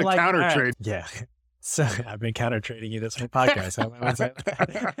time to counter trade. Right. Yeah. So I've been counter trading you this whole podcast.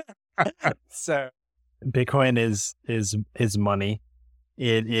 So Bitcoin is money.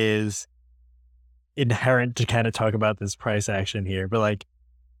 It is inherent to kind of talk about this price action here, but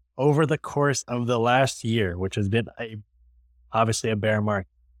over the course of the last year, which has been obviously a bear market,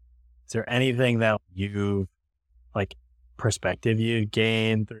 is there anything that you perspective you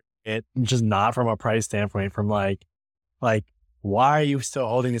gained through it, just not from a price standpoint, from why are you still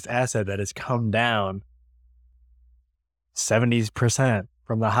holding this asset that has come down 70%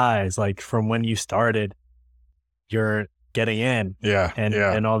 from the highs, from when you started, you're getting in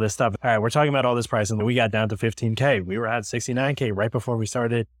and all this stuff. All right, we're talking about all this price, and we got down to 15K. We were at 69K right before we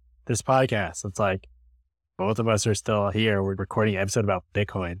started this podcast. It's both of us are still here. We're recording an episode about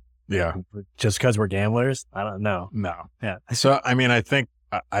Bitcoin. Yeah. Just because we're gamblers? I don't know. No. Yeah. So, I don't think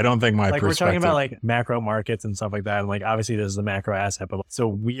my perspective. We're talking about macro markets and stuff like that. And obviously this is a macro asset, but it's a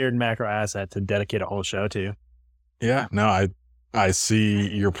weird macro asset to dedicate a whole show to. Yeah. No, I see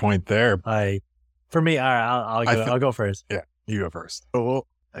your point there. For me, all right, I'll go first. Yeah. You go first. Well,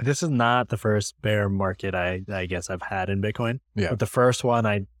 this is not the first bear market I guess I've had in Bitcoin. Yeah. But the first one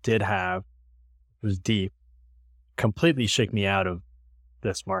I did have was deep, completely shook me out of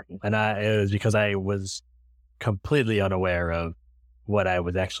this market. And it was because I was completely unaware of what I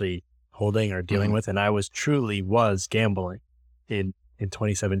was actually holding or dealing with. And I truly was gambling in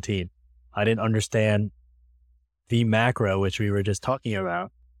 2017. I didn't understand the macro, which we were just talking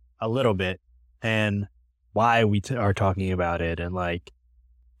about a little bit, and why we are talking about it, and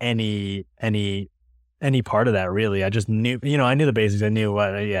any part of that really. I just knew, I knew the basics. I knew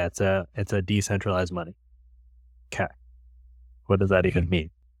it's a decentralized money. Okay. What does that even mean?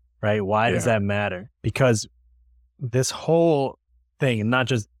 Right? Why does that matter? Because this whole thing, and not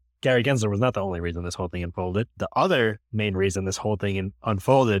just Gary Gensler was not the only reason this whole thing unfolded. The other main reason this whole thing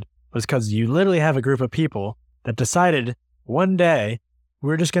unfolded was because you literally have a group of people that decided one day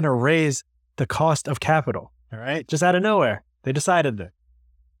we're just going to raise the cost of capital. All right. Just out of nowhere. They decided that.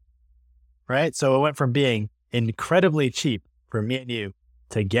 Right. So it went from being incredibly cheap for me and you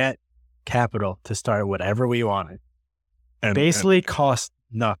to get capital to start whatever we wanted. And Basically cost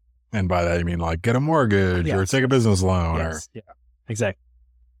nothing. And by that, you mean like get a mortgage or take a business loan. Yes. Yeah, exactly.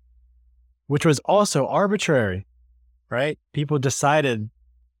 Which was also arbitrary, right? People decided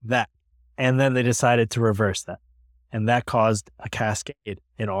that, and then they decided to reverse that. And that caused a cascade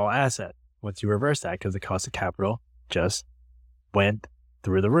in all assets once you reverse that, because the cost of capital just went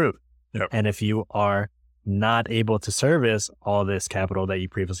through the roof. Yep. And if you are not able to service all this capital that you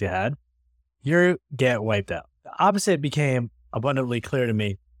previously had, you get wiped out. The opposite became abundantly clear to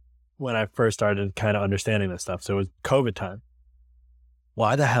me when I first started kind of understanding this stuff. So it was COVID time.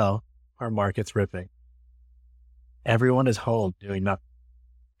 Why the hell are markets ripping? Everyone is home doing nothing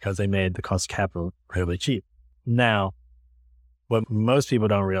because they made the cost of capital really cheap. Now, what most people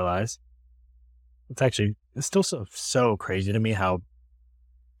don't realize, it's still so crazy to me how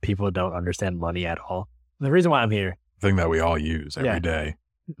people don't understand money at all. And the reason why I'm here, thing that we all use every day,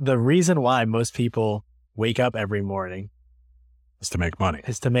 the reason why most people wake up every morning is to make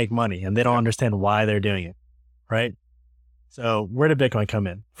money, and they don't understand why they're doing it, right? So where did Bitcoin come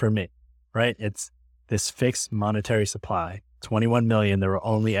in for me, right? It's this fixed monetary supply, 21 million there will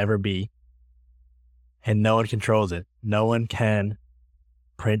only ever be, and no one controls it. No one can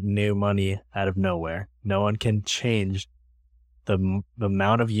print new money out of nowhere. No one can change the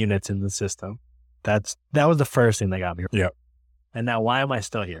amount of units in the system. That was the first thing that got me. Yeah. And now why am I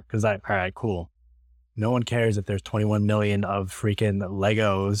still here? Because all right, cool. No one cares if there's 21 million of freaking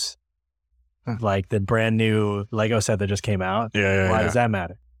Legos, like the brand new Lego set that just came out. Why does that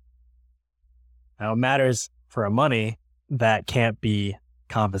matter? Now it matters for a money that can't be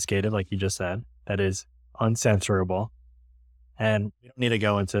confiscated, like you just said, that is uncensorable. And we don't need to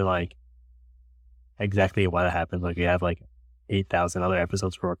go into like exactly why that happens. Like we have like 8,000 other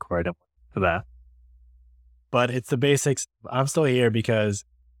episodes to record for that. But it's the basics. I'm still here because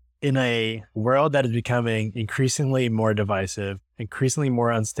in a world that is becoming increasingly more divisive, increasingly more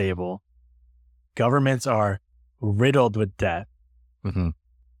unstable, governments are riddled with debt. Mm-hmm.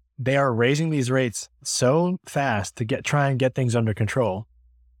 They are raising these rates so fast to try and get things under control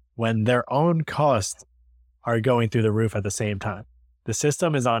when their own costs are going through the roof at the same time. The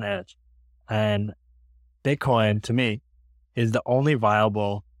system is on edge. And Bitcoin, to me, is the only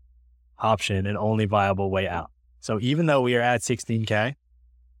viable option and only viable way out. So even though we are at 16K,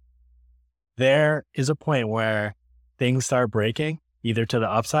 there is a point where things start breaking either to the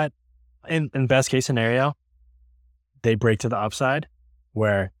upside. In best case scenario, they break to the upside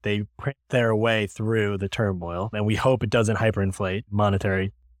where they print their way through the turmoil. And we hope it doesn't hyperinflate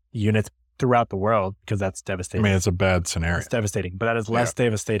monetary units throughout the world, because that's devastating. I mean, it's a bad scenario. It's devastating, but that is less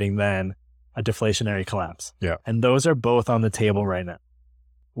devastating than a deflationary collapse. Yeah. And those are both on the table right now.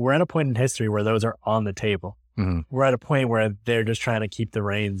 We're at a point in history where those are on the table. Mm-hmm. We're at a point where they're just trying to keep the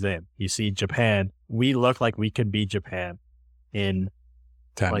reins in. You see Japan, we look like we could be Japan in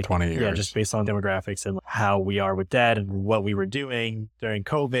 10, 20 years. Yeah, just based on demographics and how we are with debt and what we were doing during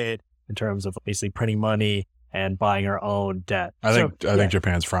COVID in terms of basically printing money and buying our own debt. I think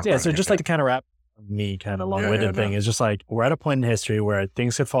Japan's front. Yeah, so just like to kind of wrap me kind of long-winded thing is just like we're at a point in history where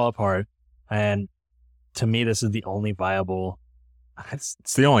things could fall apart. And to me, this is the only viable. It's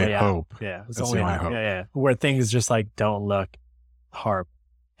the only hope. Yeah, it's the only hope. Yeah, where things just like don't look hard.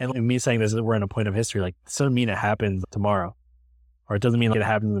 And me saying this, we're in a point of history. Like, this doesn't mean it happens tomorrow, or it doesn't mean like it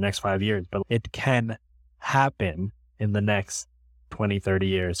happens in the next 5 years, but it can happen in the next 20, 30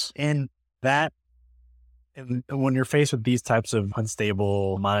 years. And when you're faced with these types of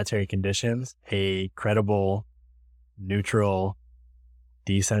unstable monetary conditions, a credible, neutral,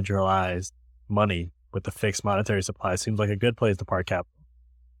 decentralized money with a fixed monetary supply seems like a good place to park capital.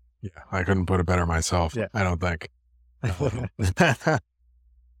 Yeah, I couldn't put it better myself. Yeah. I don't think.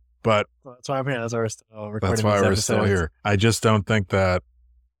 But that's why I'm here. That's why we're still recording. That's why we're still here. I just don't think that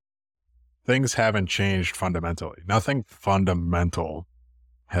things haven't changed fundamentally. Nothing fundamental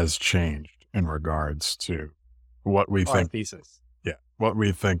has changed in regards to what we think. Thesis. Yeah, what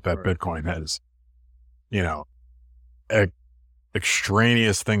we think that Bitcoin is. You know,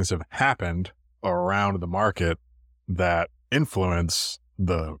 extraneous things have happened around the market that influence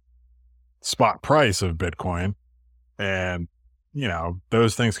the spot price of Bitcoin. And, you know,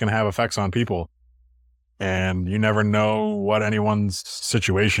 those things can have effects on people. And you never know what anyone's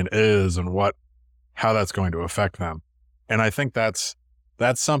situation is and how that's going to affect them. And I think that's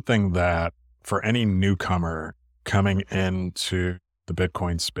something that for any newcomer coming into the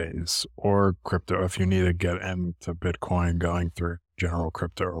Bitcoin space or crypto, if you need to get into Bitcoin going through general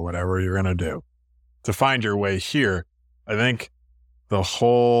crypto or whatever you're going to do to find your way here, I think the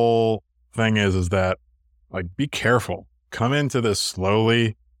whole thing is that, like, be careful come into this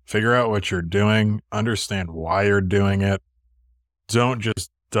slowly, figure out what you're doing, understand why you're doing it. Don't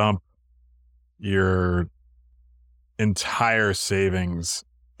just dump your entire savings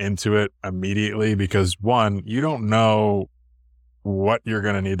into it immediately because one, you don't know what you're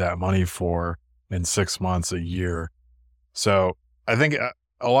going to need that money for in 6 months, a year. So I think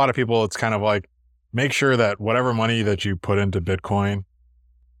a lot of people, it's kind of like, make sure that whatever money that you put into Bitcoin,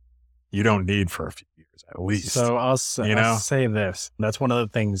 you don't need for a few years at least. So I'll say this. That's one of the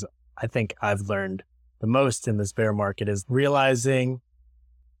things I think I've learned the most in this bear market is realizing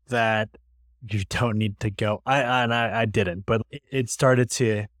that you don't need to go. I didn't, but it started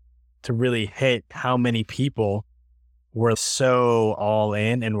to really hit how many people were so all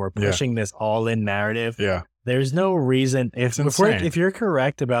in and were pushing this all in narrative. Yeah. There's no reason if insane. you're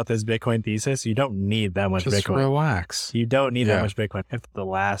correct about this Bitcoin thesis, you don't need that much Just Bitcoin. relax. You don't need that much Bitcoin. If the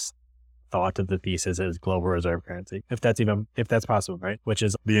last thought of the thesis is global reserve currency, if that's possible, right? Which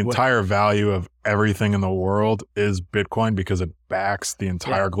is the entire value of everything in the world is Bitcoin because it backs the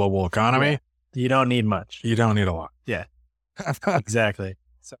entire global economy. Yeah. You don't need much. You don't need a lot. Yeah, exactly.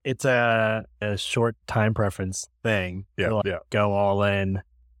 So it's a short time preference thing. Go all in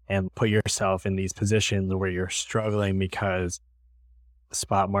and put yourself in these positions where you're struggling because the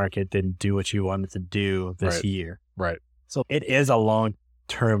spot market didn't do what you wanted to do this year. Right. So it is a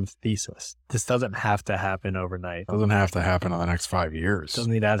long-term thesis. This doesn't have to happen overnight. It doesn't have to happen in the next 5 years. It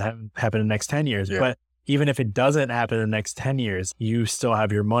doesn't need to happen in the next 10 years. Yeah. But even if it doesn't happen in the next 10 years, you still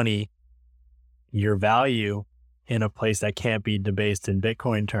have your money, your value in a place that can't be debased in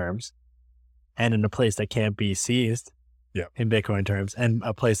Bitcoin terms and in a place that can't be seized in Bitcoin terms and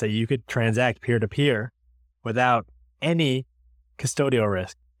a place that you could transact peer-to-peer without any custodial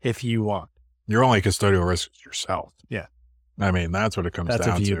risk if you want. Your only custodial risk is yourself. Yeah. I mean, that's what it comes down to.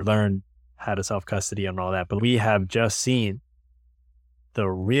 That's if you learn how to self-custody and all that. But we have just seen the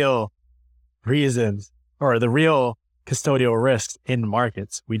real reasons or the real custodial risks in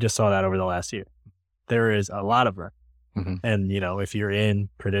markets. We just saw that over the last year. There is a lot of risk. Mm-hmm. And, if you're in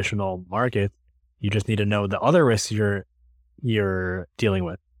traditional markets, you just need to know the other risks you're dealing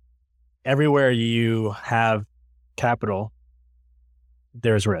with. Everywhere you have capital,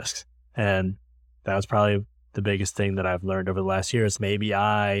 there's risks. And that was probably the biggest thing that I've learned over the last year is maybe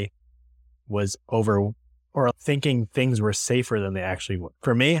I was thinking things were safer than they actually were.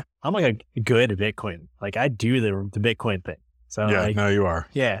 For me, I'm like a good Bitcoin. Like I do the Bitcoin thing. So no, you are.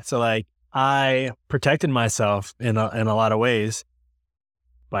 Yeah. So I protected myself in a lot of ways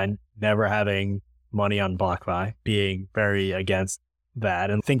by never having money on BlockFi, being very against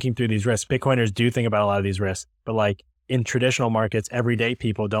that and thinking through these risks. Bitcoiners do think about a lot of these risks, but in traditional markets, everyday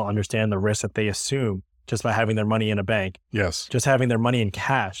people don't understand the risks that they assume just by having their money in a bank. Yes. Just having their money in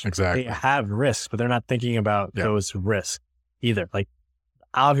cash. Exactly. They have risks, but they're not thinking about those risks either.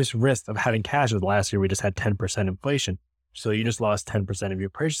 Obvious risk of having cash is last year we just had 10% inflation. So you just lost 10% of your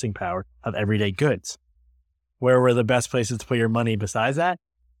purchasing power of everyday goods. Where were the best places to put your money besides that?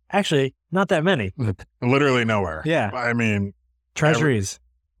 Actually, not that many. Literally nowhere. Yeah. I mean, treasuries.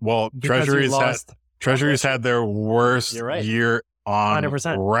 Treasuries had their worst year on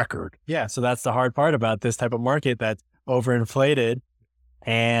 100%. record. Yeah. So that's the hard part about this type of market that's overinflated.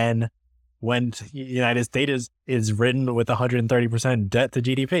 And when the United States is ridden with 130% debt to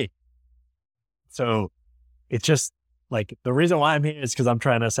GDP. So it's just the reason why I'm here is because I'm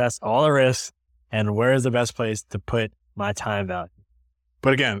trying to assess all the risks and where is the best place to put my time value.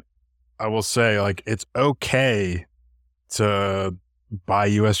 But again, I will say it's okay to buy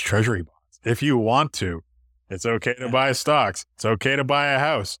U.S. Treasury bonds if you want to. It's okay to buy stocks. It's okay to buy a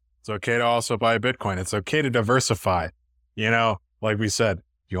house. It's okay to also buy Bitcoin. It's okay to diversify. Like we said,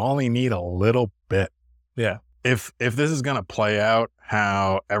 you only need a little bit. Yeah. If this is going to play out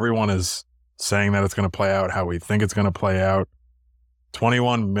how everyone is saying that it's going to play out, how we think it's going to play out,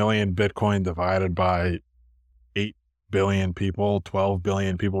 21 million Bitcoin divided by 8 billion people, 12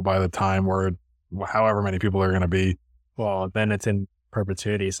 billion people by the time however many people are going to be. Well, then it's in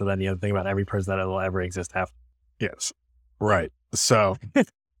perpetuity. So then you have to think about every person that will ever exist after. Yes. Right. So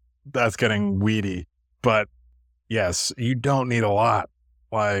that's getting weedy. But yes, you don't need a lot.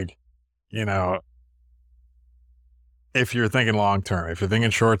 If you're thinking long term, if you're thinking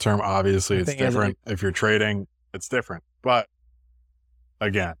short term, obviously it's different. If you're trading, it's different. But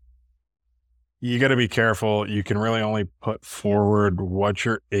again, you got to be careful. You can really only put forward what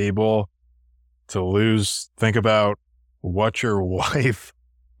you're able to lose. Think about what your wife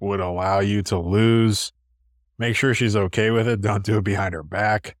would allow you to lose. Make sure she's okay with it. Don't do it behind her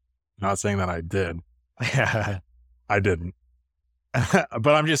back. I'm not saying that I did. I didn't.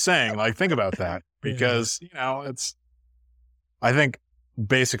 But I'm just saying, think about that because, I think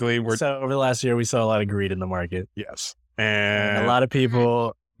basically So over the last year, we saw a lot of greed in the market. yes. And And a lot of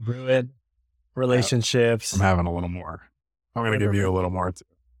people ruin relationships. I'm having a little more. I'm going to give you a little more too.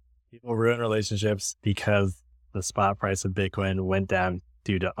 People ruin relationships because the spot price of Bitcoin went down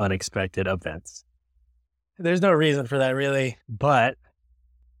due to unexpected events. There's no reason for that really, but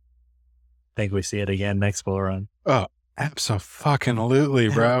I think we see it again next bull run. Oh, absolutely,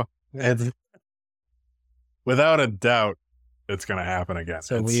 bro. It's, without a doubt, it's going to happen again.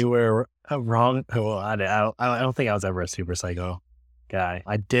 So we were wrong. Well, I don't think I was ever a super psycho guy.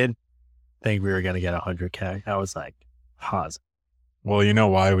 I did think we were going to get 100K. I was like, positive. Well, you know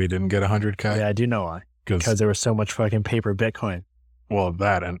why we didn't get 100K? Yeah, I do know why. Because there was so much fucking paper Bitcoin. Well,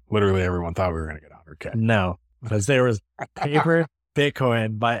 that and literally everyone thought we were going to get 100K. No, because there was paper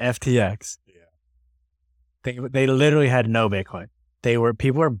Bitcoin by FTX. Yeah. They literally had no Bitcoin.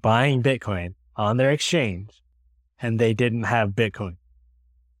 People were buying Bitcoin on their exchange and they didn't have Bitcoin.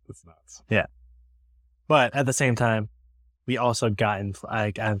 That's nuts. Yeah. But at the same time, we also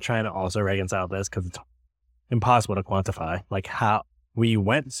I'm trying to also reconcile this because it's impossible to quantify, like how we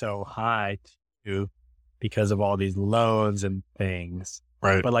went so high because of all these loans and things.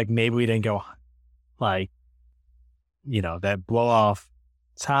 Right. But like maybe we didn't go like, that blow off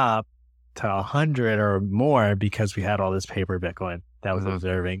top to 100 or more because we had all this paper Bitcoin that was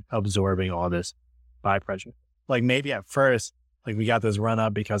absorbing all this buy pressure. Like maybe at first, like we got this run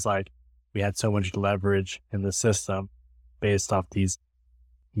up because like we had so much leverage in the system based off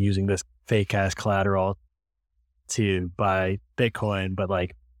using this fake ass collateral to buy Bitcoin, but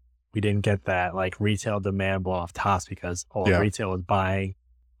like we didn't get that like retail demand blow off tops because all retail was buying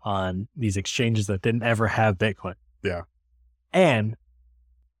on these exchanges that didn't ever have Bitcoin. Yeah. And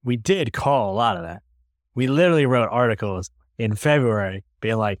we did call a lot of that. We literally wrote articles in February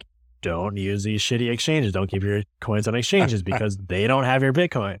being like, don't use these shitty exchanges. Don't keep your coins on exchanges because they don't have your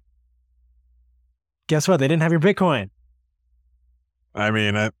Bitcoin. Guess what? They didn't have your Bitcoin. I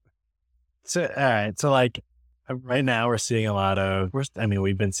mean, all right. So like right now we're seeing a lot of,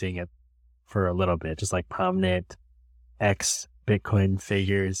 we've been seeing it for a little bit, just like prominent ex-Bitcoin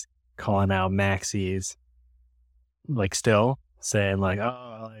figures calling out maxis, like still saying like,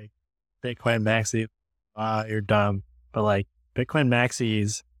 oh, like Bitcoin maxi, you're dumb. But like Bitcoin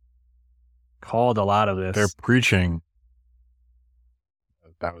maxis called a lot of this. They're preaching.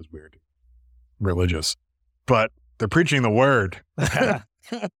 That was weird. Religious. But they're preaching the word.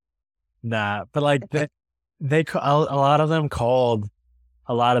 Nah, but like a lot of them called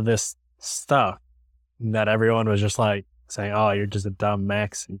a lot of this stuff that everyone was just like saying, oh, you're just a dumb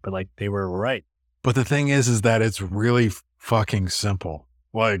maxi. But like they were right. But the thing is that it's really fucking simple.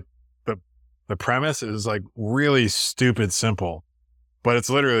 Like the premise is like really stupid simple, but it's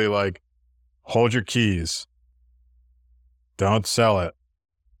literally like, hold your keys. Don't sell it.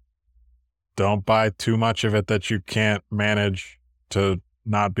 Don't buy too much of it that you can't manage to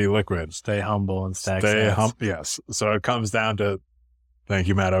not be liquid. Stay humble and stack Stay sats. humble. Yes. So it comes down to, thank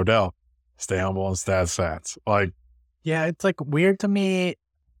you, Matt Odell. Stay humble and stack sats. Like, yeah, it's like weird to me,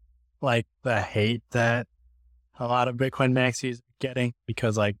 like the hate that a lot of Bitcoin maxis are getting,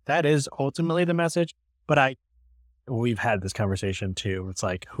 because like that is ultimately the message. But we've had this conversation too. It's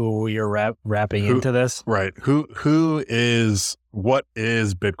like who you're wrapping into this, right? What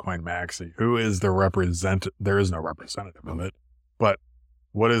is Bitcoin maxi? Who is the there is no representative of it, but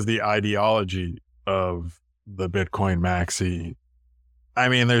what is the ideology of the Bitcoin maxi? I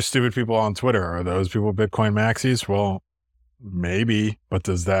mean, there's stupid people on Twitter. Are those people Bitcoin maxis? Well, maybe, but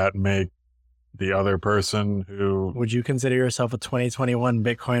does that make the other person who... Would you consider yourself a 2021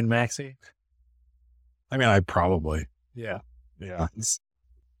 Bitcoin maxi? I mean, I'd probably. Yeah. Yeah.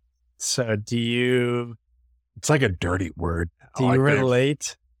 So do you... It's like a dirty word. Do you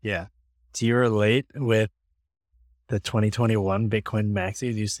relate? Yeah. Do you relate with the 2021 Bitcoin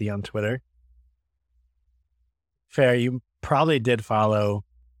maxis you see on Twitter? Fair, you probably did follow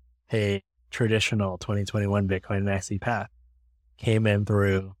a traditional 2021 Bitcoin maxi path. Came in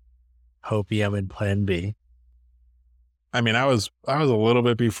through Hopium and Plan B. I mean, I was a little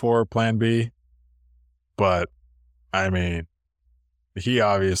bit before Plan B, but I mean, he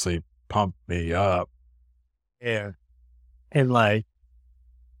obviously pumped me up. Yeah. And like,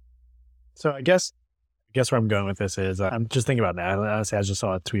 so I guess where I'm going with this is I'm just thinking about that. Honestly, I just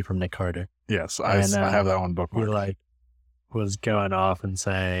saw a tweet from Nick Carter. Yes, I have that one bookmarked. He like was going off and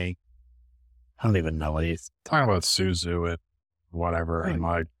saying, I don't even know what he's talking about Suzu and whatever. And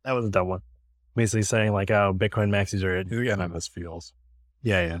like, that was a dumb one. Basically saying like, oh, Bitcoin maxis are he's getting on his feels.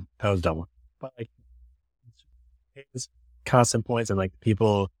 Yeah. That was a dumb one. But like, his constant points and like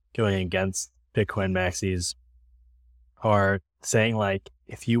people going against Bitcoin maxis are saying like,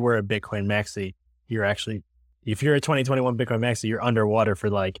 if you were a Bitcoin maxi, if you're a 2021 Bitcoin maxi, you're underwater for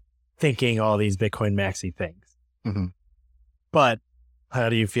like thinking all these Bitcoin maxi things. Mm-hmm. But how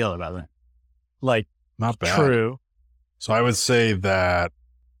do you feel about that? Like, not bad. True. So I would say that,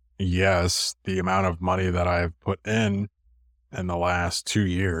 yes, the amount of money that I've put in the last 2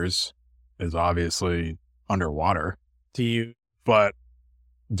 years is obviously underwater. But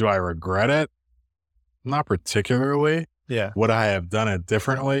do I regret it? Not particularly. Yeah. Would I have done it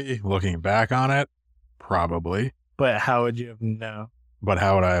differently looking back on it? Probably. But how would you have known? But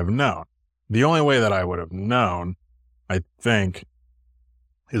how would I have known? The only way that I would have known, I think,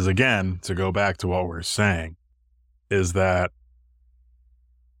 is again, to go back to what we're saying, is that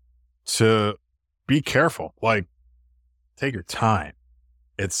to be careful, like take your time.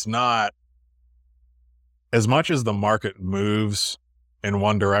 It's not as much as the market moves in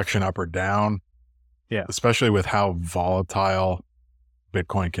one direction up or down. Yeah. Especially with how volatile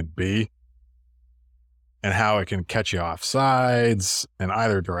Bitcoin can be and how it can catch you off sides in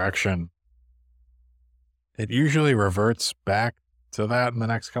either direction. It usually reverts back to that in the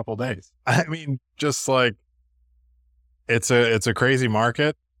next couple of days. I mean, just like it's a crazy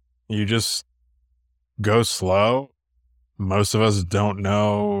market. You just go slow. Most of us don't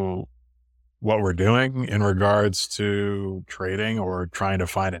know what we're doing in regards to trading or trying to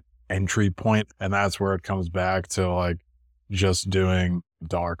find an entry point. And that's where it comes back to like just doing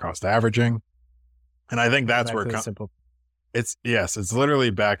dollar cost averaging. And I think that's where it's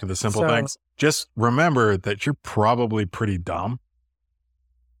literally back to the simple things. Just remember that you're probably pretty dumb.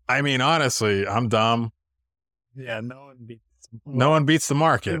 I mean, honestly, I'm dumb. Yeah, no one beats the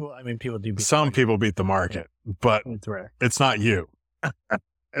market. People do. Some people beat the market, but it's rare. It's not you.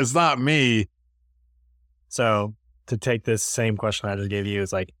 It's not me. So to take this same question I just gave you,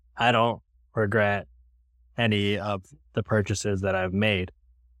 is like, I don't regret any of the purchases that I've made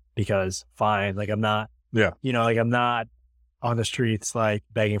because fine, like I'm not, like I'm not on the streets, like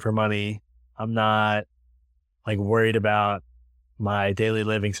begging for money. I'm not like worried about my daily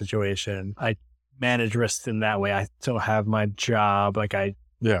living situation. I manage risks in that way. I still have my job. Like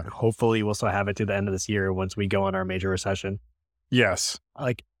hopefully we'll still have it to the end of this year once we go on our major recession. Yes.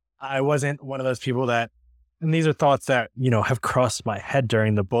 Like I wasn't one of those people that, and these are thoughts that, have crossed my head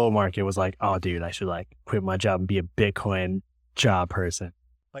during the bull market, was like, oh dude, I should like quit my job and be a Bitcoin job person.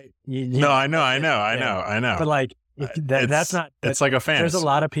 Like, I know. But like, that's not, it's like a fantasy. There's a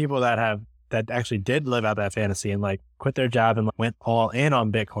lot of people that actually did live out that fantasy and like quit their job and went all in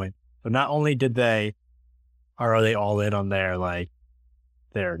on Bitcoin. So not only are they all in on their like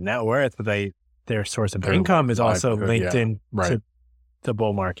their net worth, but their source of income is also linked in to the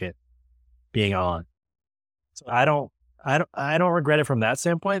bull market being on. So I don't regret it from that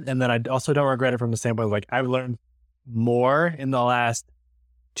standpoint. And then I also don't regret it from the standpoint of like, I've learned more in the last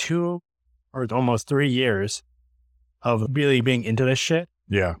 2 or almost 3 years of really being into this shit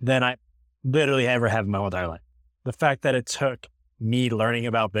than I literally ever have in my whole entire life. The fact that it took me learning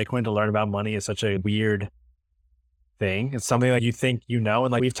about Bitcoin to learn about money is such a weird thing. It's something that you think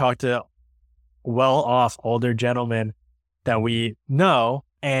and like we've talked to well-off older gentlemen that we know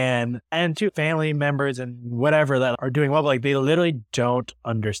and to family members and whatever that are doing well, but like they literally don't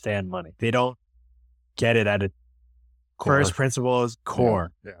understand money. They don't get it at its first principles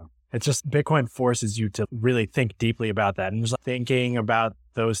core. Yeah. It's just Bitcoin forces you to really think deeply about that. And just thinking about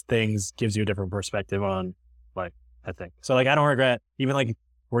those things gives you a different perspective on like that thing. So like, I don't regret, even like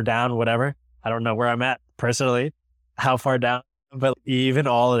we're down, whatever. I don't know where I'm at personally, how far down, but even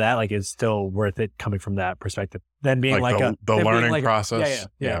all of that, like it's still worth it coming from that perspective. Then being like the learning process.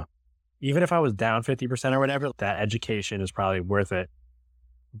 Yeah. Even if I was down 50% or whatever, that education is probably worth it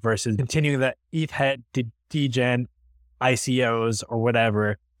versus continuing that ETH head degen ICOs or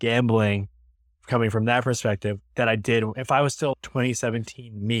whatever, gambling, coming from that perspective that I did. If I was still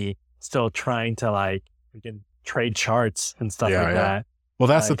 2017 me, still trying to like freaking trade charts and stuff that. Well,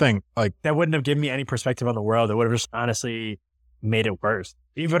 that's the thing. Like that wouldn't have given me any perspective on the world. It would have just honestly made it worse.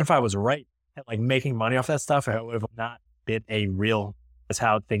 Even if I was right at like making money off that stuff, it would have not been that's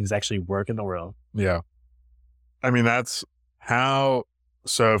how things actually work in the world. Yeah. I mean, that's how,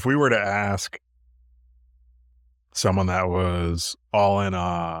 so if we were to ask someone that was all in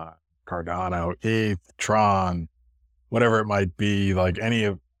on Cardano, ETH, Tron, whatever it might be, like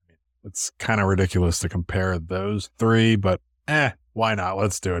it's kind of ridiculous to compare those three, but why not?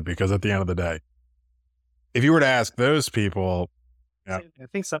 Let's do it, because at the end of the day, if you were to ask those people, I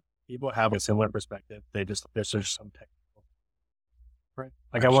think some people have a similar perspective. There's just some technical, right?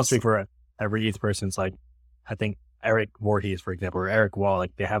 Like I won't speak for every ETH person. It's like, I think Eric Voorhees, for example, or Eric Wall,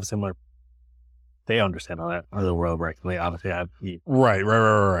 like they have similar they understand all that, or the world works. They obviously have ETH.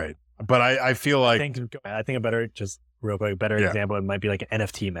 Right. But I feel like I think a better, just real quick, better Yeah. example, it might be like an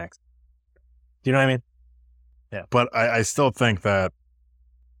NFT max. Do you know what I mean? Yeah. But I still think that,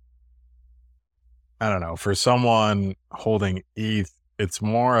 I don't know, for someone holding ETH, it's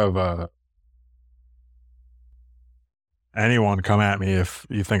more of a, anyone come at me if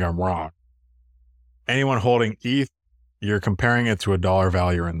you think I'm wrong. Anyone holding ETH, you're comparing it to a dollar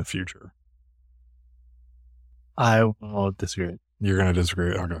value in the future. I will disagree. You're going to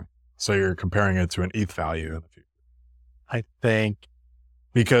disagree? Okay. So you're comparing it to an ETH value in the future. I think,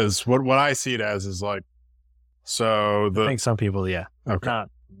 Because what I see it as is like, so I think some people, yeah. okay. Not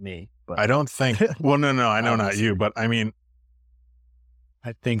me, but I don't think, well, no, I know not you, but I mean,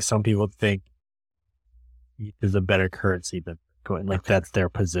 I think some people think ETH is a better currency than Bitcoin. Like that's their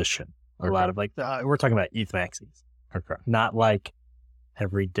position. A lot of like, we're talking about ETH maxis. Okay. Not like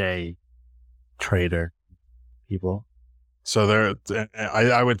everyday trader people. So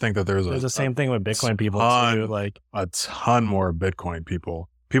I would think that there's the same thing with Bitcoin people too. Like a ton more Bitcoin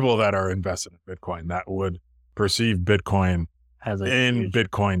people that are invested in Bitcoin that would perceive Bitcoin as in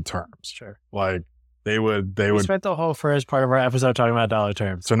Bitcoin terms. Sure. Like they would. We spent the whole first part of our episode talking about dollar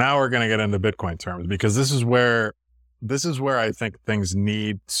terms. So now we're going to get into Bitcoin terms because this is where I think things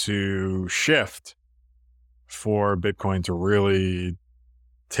need to shift for Bitcoin to really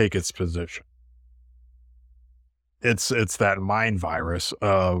take its position. It's that mind virus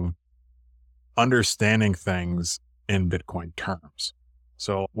of understanding things in Bitcoin terms.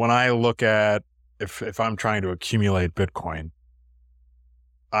 So when I look at, if I'm trying to accumulate Bitcoin,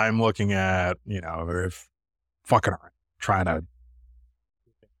 I'm looking at, if fucking around, trying to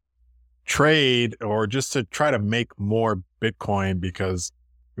trade or just to try to make more Bitcoin, because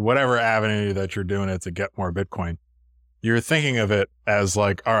whatever avenue that you're doing it to get more Bitcoin, you're thinking of it as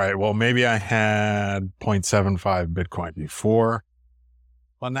like, all right, well, maybe I had 0.75 Bitcoin before.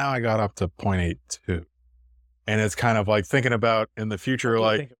 Well, now I got up to 0.82. And it's kind of like thinking about in the future,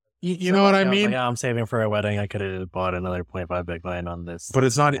 like, you know what I mean? Like, I'm saving for a wedding. I could have bought another 0.5 Bitcoin on this. But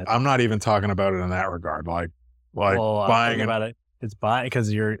it's not, I'm not even talking about it in that regard. Like buying about it. It's buying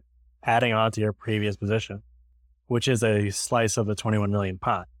because you're adding on to your previous position, which is a slice of the 21 million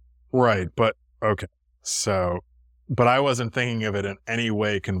pot. Right. But okay. So, but I wasn't thinking of it in any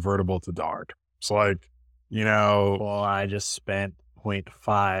way convertible to dollar terms. Like, well, I just spent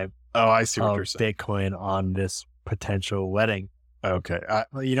 0.5 I see what you're saying. Bitcoin on this potential wedding. Okay.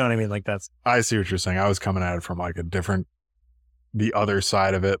 You know what I mean? Like I see what you're saying. I was coming at it from like the other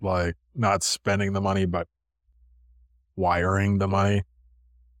side of it, like not spending the money, but wiring the money.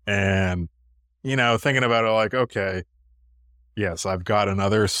 And, thinking about it like, okay, yes, I've got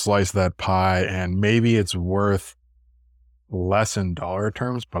another slice of that pie and maybe it's worth less in dollar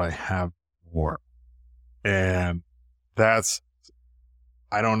terms, but I have more. And I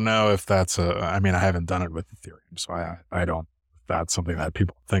don't know if that's I haven't done it with Ethereum, so I don't, that's something that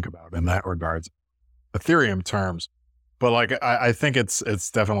people think about in that regards, Ethereum terms. But like, I think it's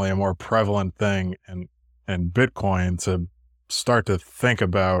definitely a more prevalent thing in Bitcoin to start to think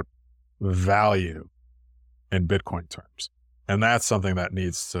about value in Bitcoin terms. And that's something that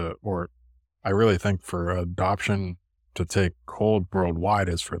needs to, or I really think for adoption to take hold worldwide,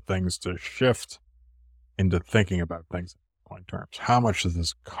 is for things to shift into thinking about things in Bitcoin terms. How much does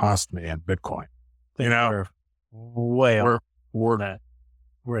this cost me in Bitcoin? We're way off.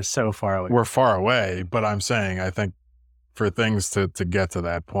 We're so far away. We're far away, but I'm saying, I think for things to get to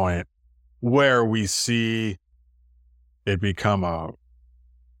that point where we see it become a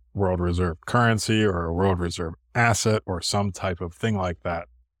world reserve currency or a world reserve asset or some type of thing like that,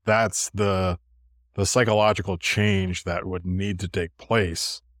 that's the psychological change that would need to take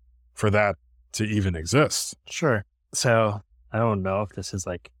place for that to even exist. Sure. So I don't know if this is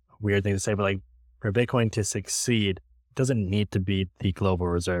like a weird thing to say, but like for Bitcoin to succeed, it doesn't need to be the global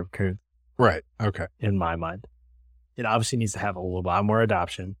reserve currency. Right. Okay. In my mind, it obviously needs to have a lot more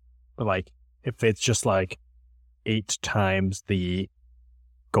adoption, but like if it's just like 8 times the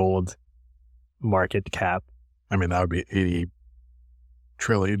gold market cap, that would be $80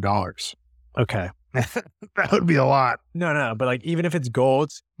 trillion. Okay. That would be a lot. No, but like even if it's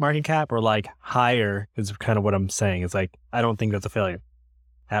gold's market cap or like higher is kind of what I'm saying. It's like, I don't think that's a failure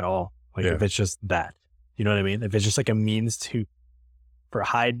at all. Like if it's just that, you know what I mean? If it's just like a means for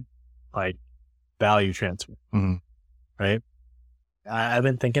high like value transfer, right? I've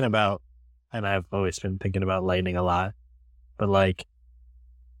been thinking about, and I've always been thinking about Lightning a lot, but like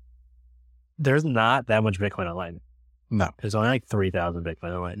there's not that much Bitcoin on Lightning. No. There's only like 3,000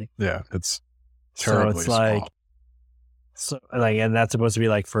 Bitcoin on Lightning. Yeah, it's terribly small. And that's supposed to be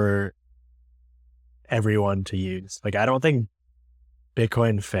like for everyone to use. Like, I don't think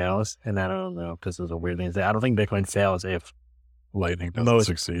Bitcoin fails, and I don't know if this is a weird thing to say. I don't think Bitcoin fails if Lightning doesn't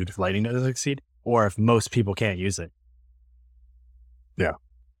succeed. If Lightning doesn't succeed, or if most people can't use it. Yeah.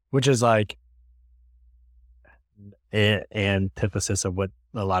 Which is like an antithesis of what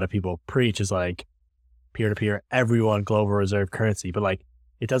a lot of people preach is like peer-to-peer, everyone global reserve currency. But like,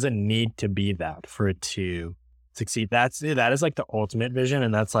 it doesn't need to be that for it to succeed. That is like the ultimate vision.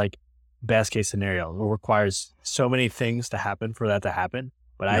 And that's like best case scenario. It requires so many things to happen for that to happen.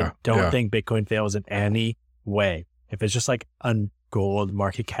 But I don't think Bitcoin fails in any way. If it's just like a gold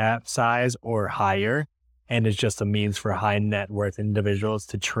market cap size or higher, and it's just a means for high net worth individuals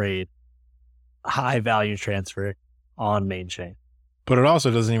to trade high value transfer on main chain. But it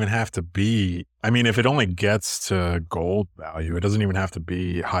also doesn't even have to be, I mean, if it only gets to gold value, it doesn't even have to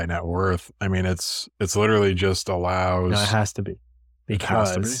be high net worth. I mean, it's literally just allows. No, it has to be.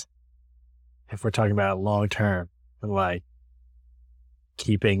 Because if we're talking about long term, like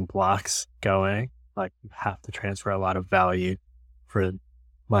keeping blocks going, like you have to transfer a lot of value for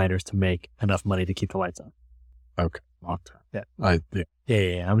miners to make enough money to keep the lights on. Okay. Long term. Yeah.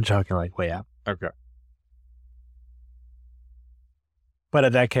 Yeah. I'm talking like way out. Okay. But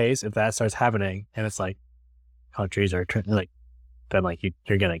in that case, if that starts happening and it's like countries are like, then like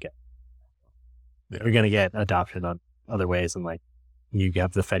you're going to get adoption on other ways. And like you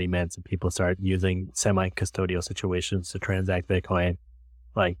have the Fedi mints and people start using semi-custodial situations to transact Bitcoin.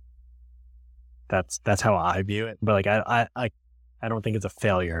 Like that's how I view it. But like, I don't think it's a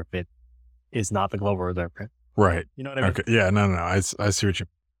failure if it is not the global reserve. Right. You know what I mean? Okay. Yeah. No. I see what you.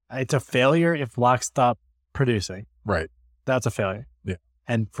 It's a failure if blocks stop producing. Right. That's a failure. Yeah.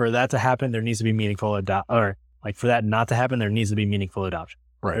 And for that to happen, there needs to be meaningful or like for that not to happen, there needs to be meaningful adoption.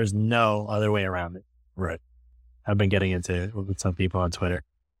 Right. There's no other way around it. Right. I've been getting into it with some people on Twitter.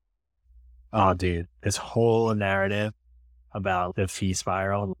 Oh, dude, this whole narrative about the fee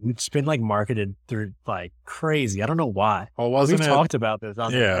spiral, it's been like marketed through like crazy. I don't know why. Well, We've talked about this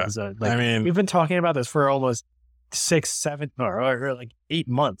on the episode. Like, I mean, we've been talking about this for almost 6, 7, or like 8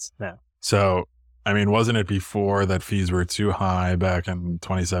 months now. So, I mean, wasn't it before that fees were too high back in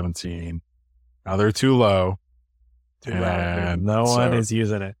 2017? Now they're too low. And no one is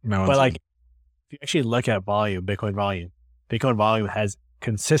using it. No, but like, if you actually look at Bitcoin volume has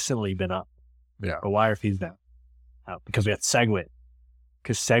consistently been up. Yeah. But why are fees down? Because we had SegWit.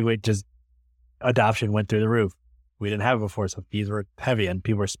 Because SegWit just adoption went through the roof. We didn't have it before, so fees were heavy and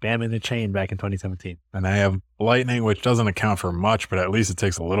people were spamming the chain back in 2017. And I have Lightning, which doesn't account for much, but at least it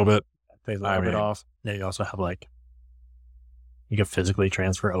takes a little bit. It takes a little bit off. Then you also have like, you can physically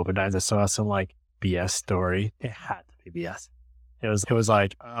transfer open dimes. I saw some like BS story. It had to be BS. It was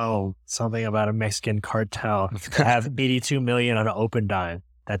like, oh, something about a Mexican cartel have 82 million on an open dime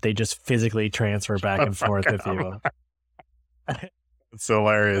that they just physically transfer back and forth with you. It's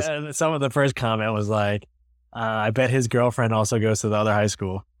hilarious. And some of the first comment was like, I bet his girlfriend also goes to the other high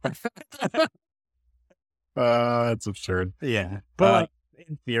school. That's absurd. Yeah. But like,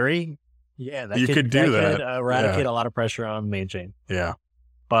 in theory, yeah, that could eradicate a lot of pressure on main chain. Yeah.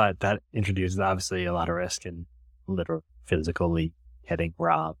 But that introduces obviously a lot of risk and literally physically getting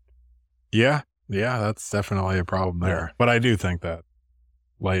robbed. Yeah. Yeah, that's definitely a problem there. Yeah. But I do think that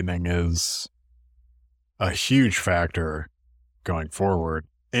Lightning is a huge factor going forward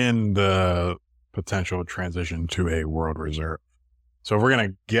in the potential transition to a world reserve. So if we're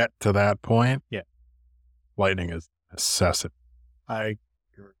going to get to that point, Lightning is a necessity. I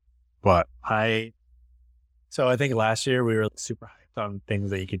agree. But so I think last year we were super hyped on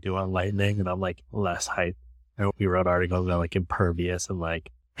things that you could do on Lightning, and I'm like less hyped. And we wrote articles on like impervious and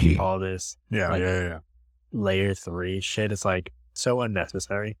like all this. Layer 3 shit. It's like so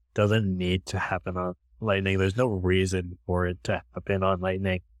unnecessary. Doesn't need to happen on Lightning. There's no reason for it to happen on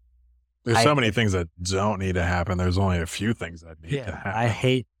Lightning. There's so many things that don't need to happen. There's only a few things that need to happen. I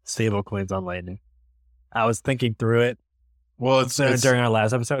hate stable coins on Lightning. I was thinking through it. Well, it's during our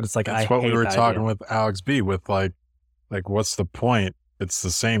last episode. It's like that's what we were talking with Alex B. with like what's the point? It's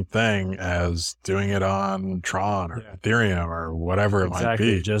the same thing as doing it on Tron or Ethereum or whatever it might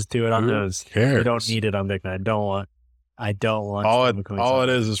be. Just do it on those. Cares? You don't need it on Bitcoin. I don't want all it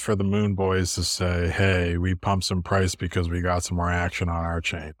is for the Moon Boys to say, hey, we pumped some price because we got some more action on our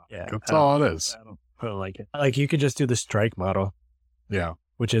chain. Yeah. That's all it is. I don't like it. Like you could just do the strike model. Yeah.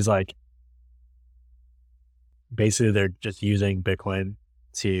 Which is like basically they're just using Bitcoin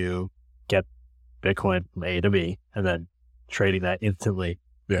to get Bitcoin from A to B and then trading that instantly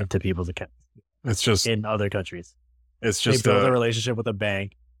into people's accounts. It's just in other countries. It's just they build a relationship with a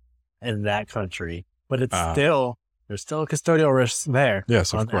bank in that country, but it's there's still custodial risks there.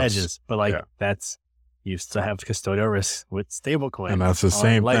 Yes, on of the course. edges. But like that's you still have custodial risks with stablecoins. And that's the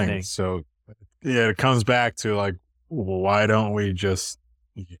same Lightning. thing. So yeah, it comes back to like, why don't we just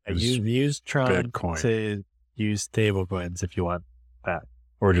use Tron Bitcoin to use stablecoins if you want that,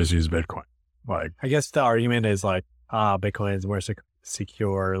 or just use Bitcoin? Like, I guess the argument is like, Bitcoin is more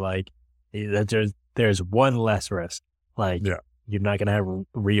secure. Like, there's one less risk. Like, Yeah. you're not gonna have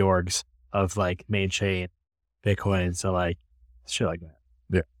reorgs of like main chain Bitcoin, so like shit like that.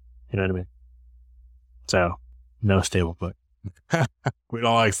 Yeah. You know what I mean? So no stablecoin. we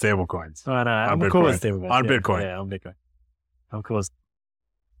don't like stable coins. Oh, no, I'm Bitcoin. cool with stablecoin. On Bitcoin. Yeah, on Bitcoin. I'm cool with.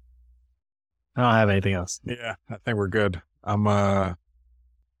 I don't have anything else. Yeah, I think we're good. I'm a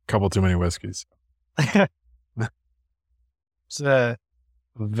couple too many whiskeys. It's a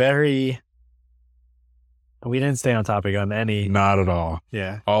very. We didn't stay on topic on any. Not at all.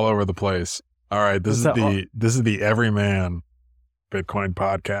 Yeah. All over the place. All right, this is the Everyman Bitcoin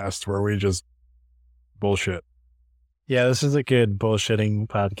podcast where we just bullshit. Yeah, this is a good bullshitting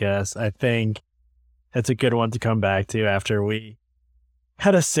podcast. I think it's a good one to come back to after we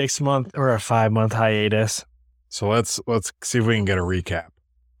had a 6-month or a 5-month hiatus. So let's see if we can get a recap.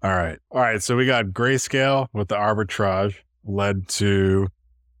 All right. So we got Grayscale with the arbitrage led to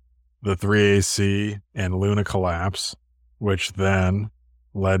the 3AC and Luna collapse, which then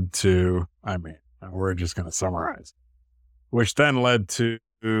led to, we're just going to summarize, which then led to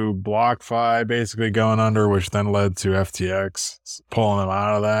BlockFi basically going under, which then led to FTX pulling them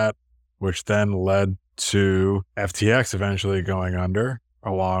out of that, which then led to FTX eventually going under,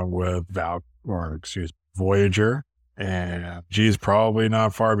 along with Voyager. And G's probably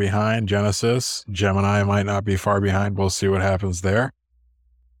not far behind. Genesis, Gemini might not be far behind. We'll see what happens there.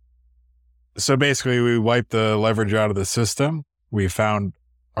 So basically, we wiped the leverage out of the system. We found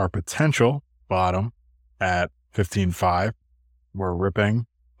our potential bottom at 15.5. We're ripping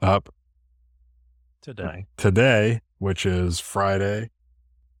up today, which is Friday,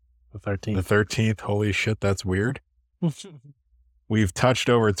 the 13th. The 13th. Holy shit, that's weird. We've touched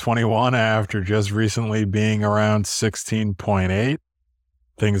over 21 after just recently being around 16.8.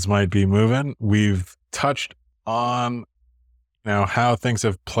 Things might be moving. We've touched on now how things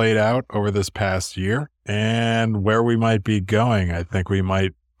have played out over this past year and where we might be going. I think we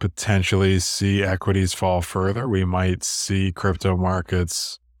might potentially see equities fall further. We might see crypto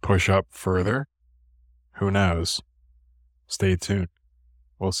markets push up further. Who knows? Stay tuned.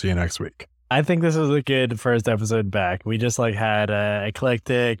 We'll see you next week. I think this was a good first episode back. We just had a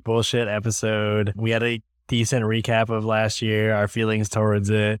eclectic bullshit episode. We had a decent recap of last year, our feelings towards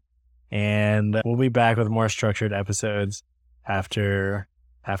it, and we'll be back with more structured episodes after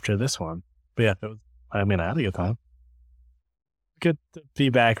this one. But yeah, I had a good time. Good to be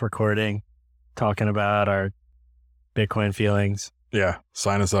back recording, talking about our Bitcoin feelings. Yeah,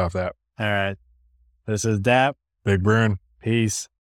 sign us off that. All right. This is Dap. Big Brune. Peace.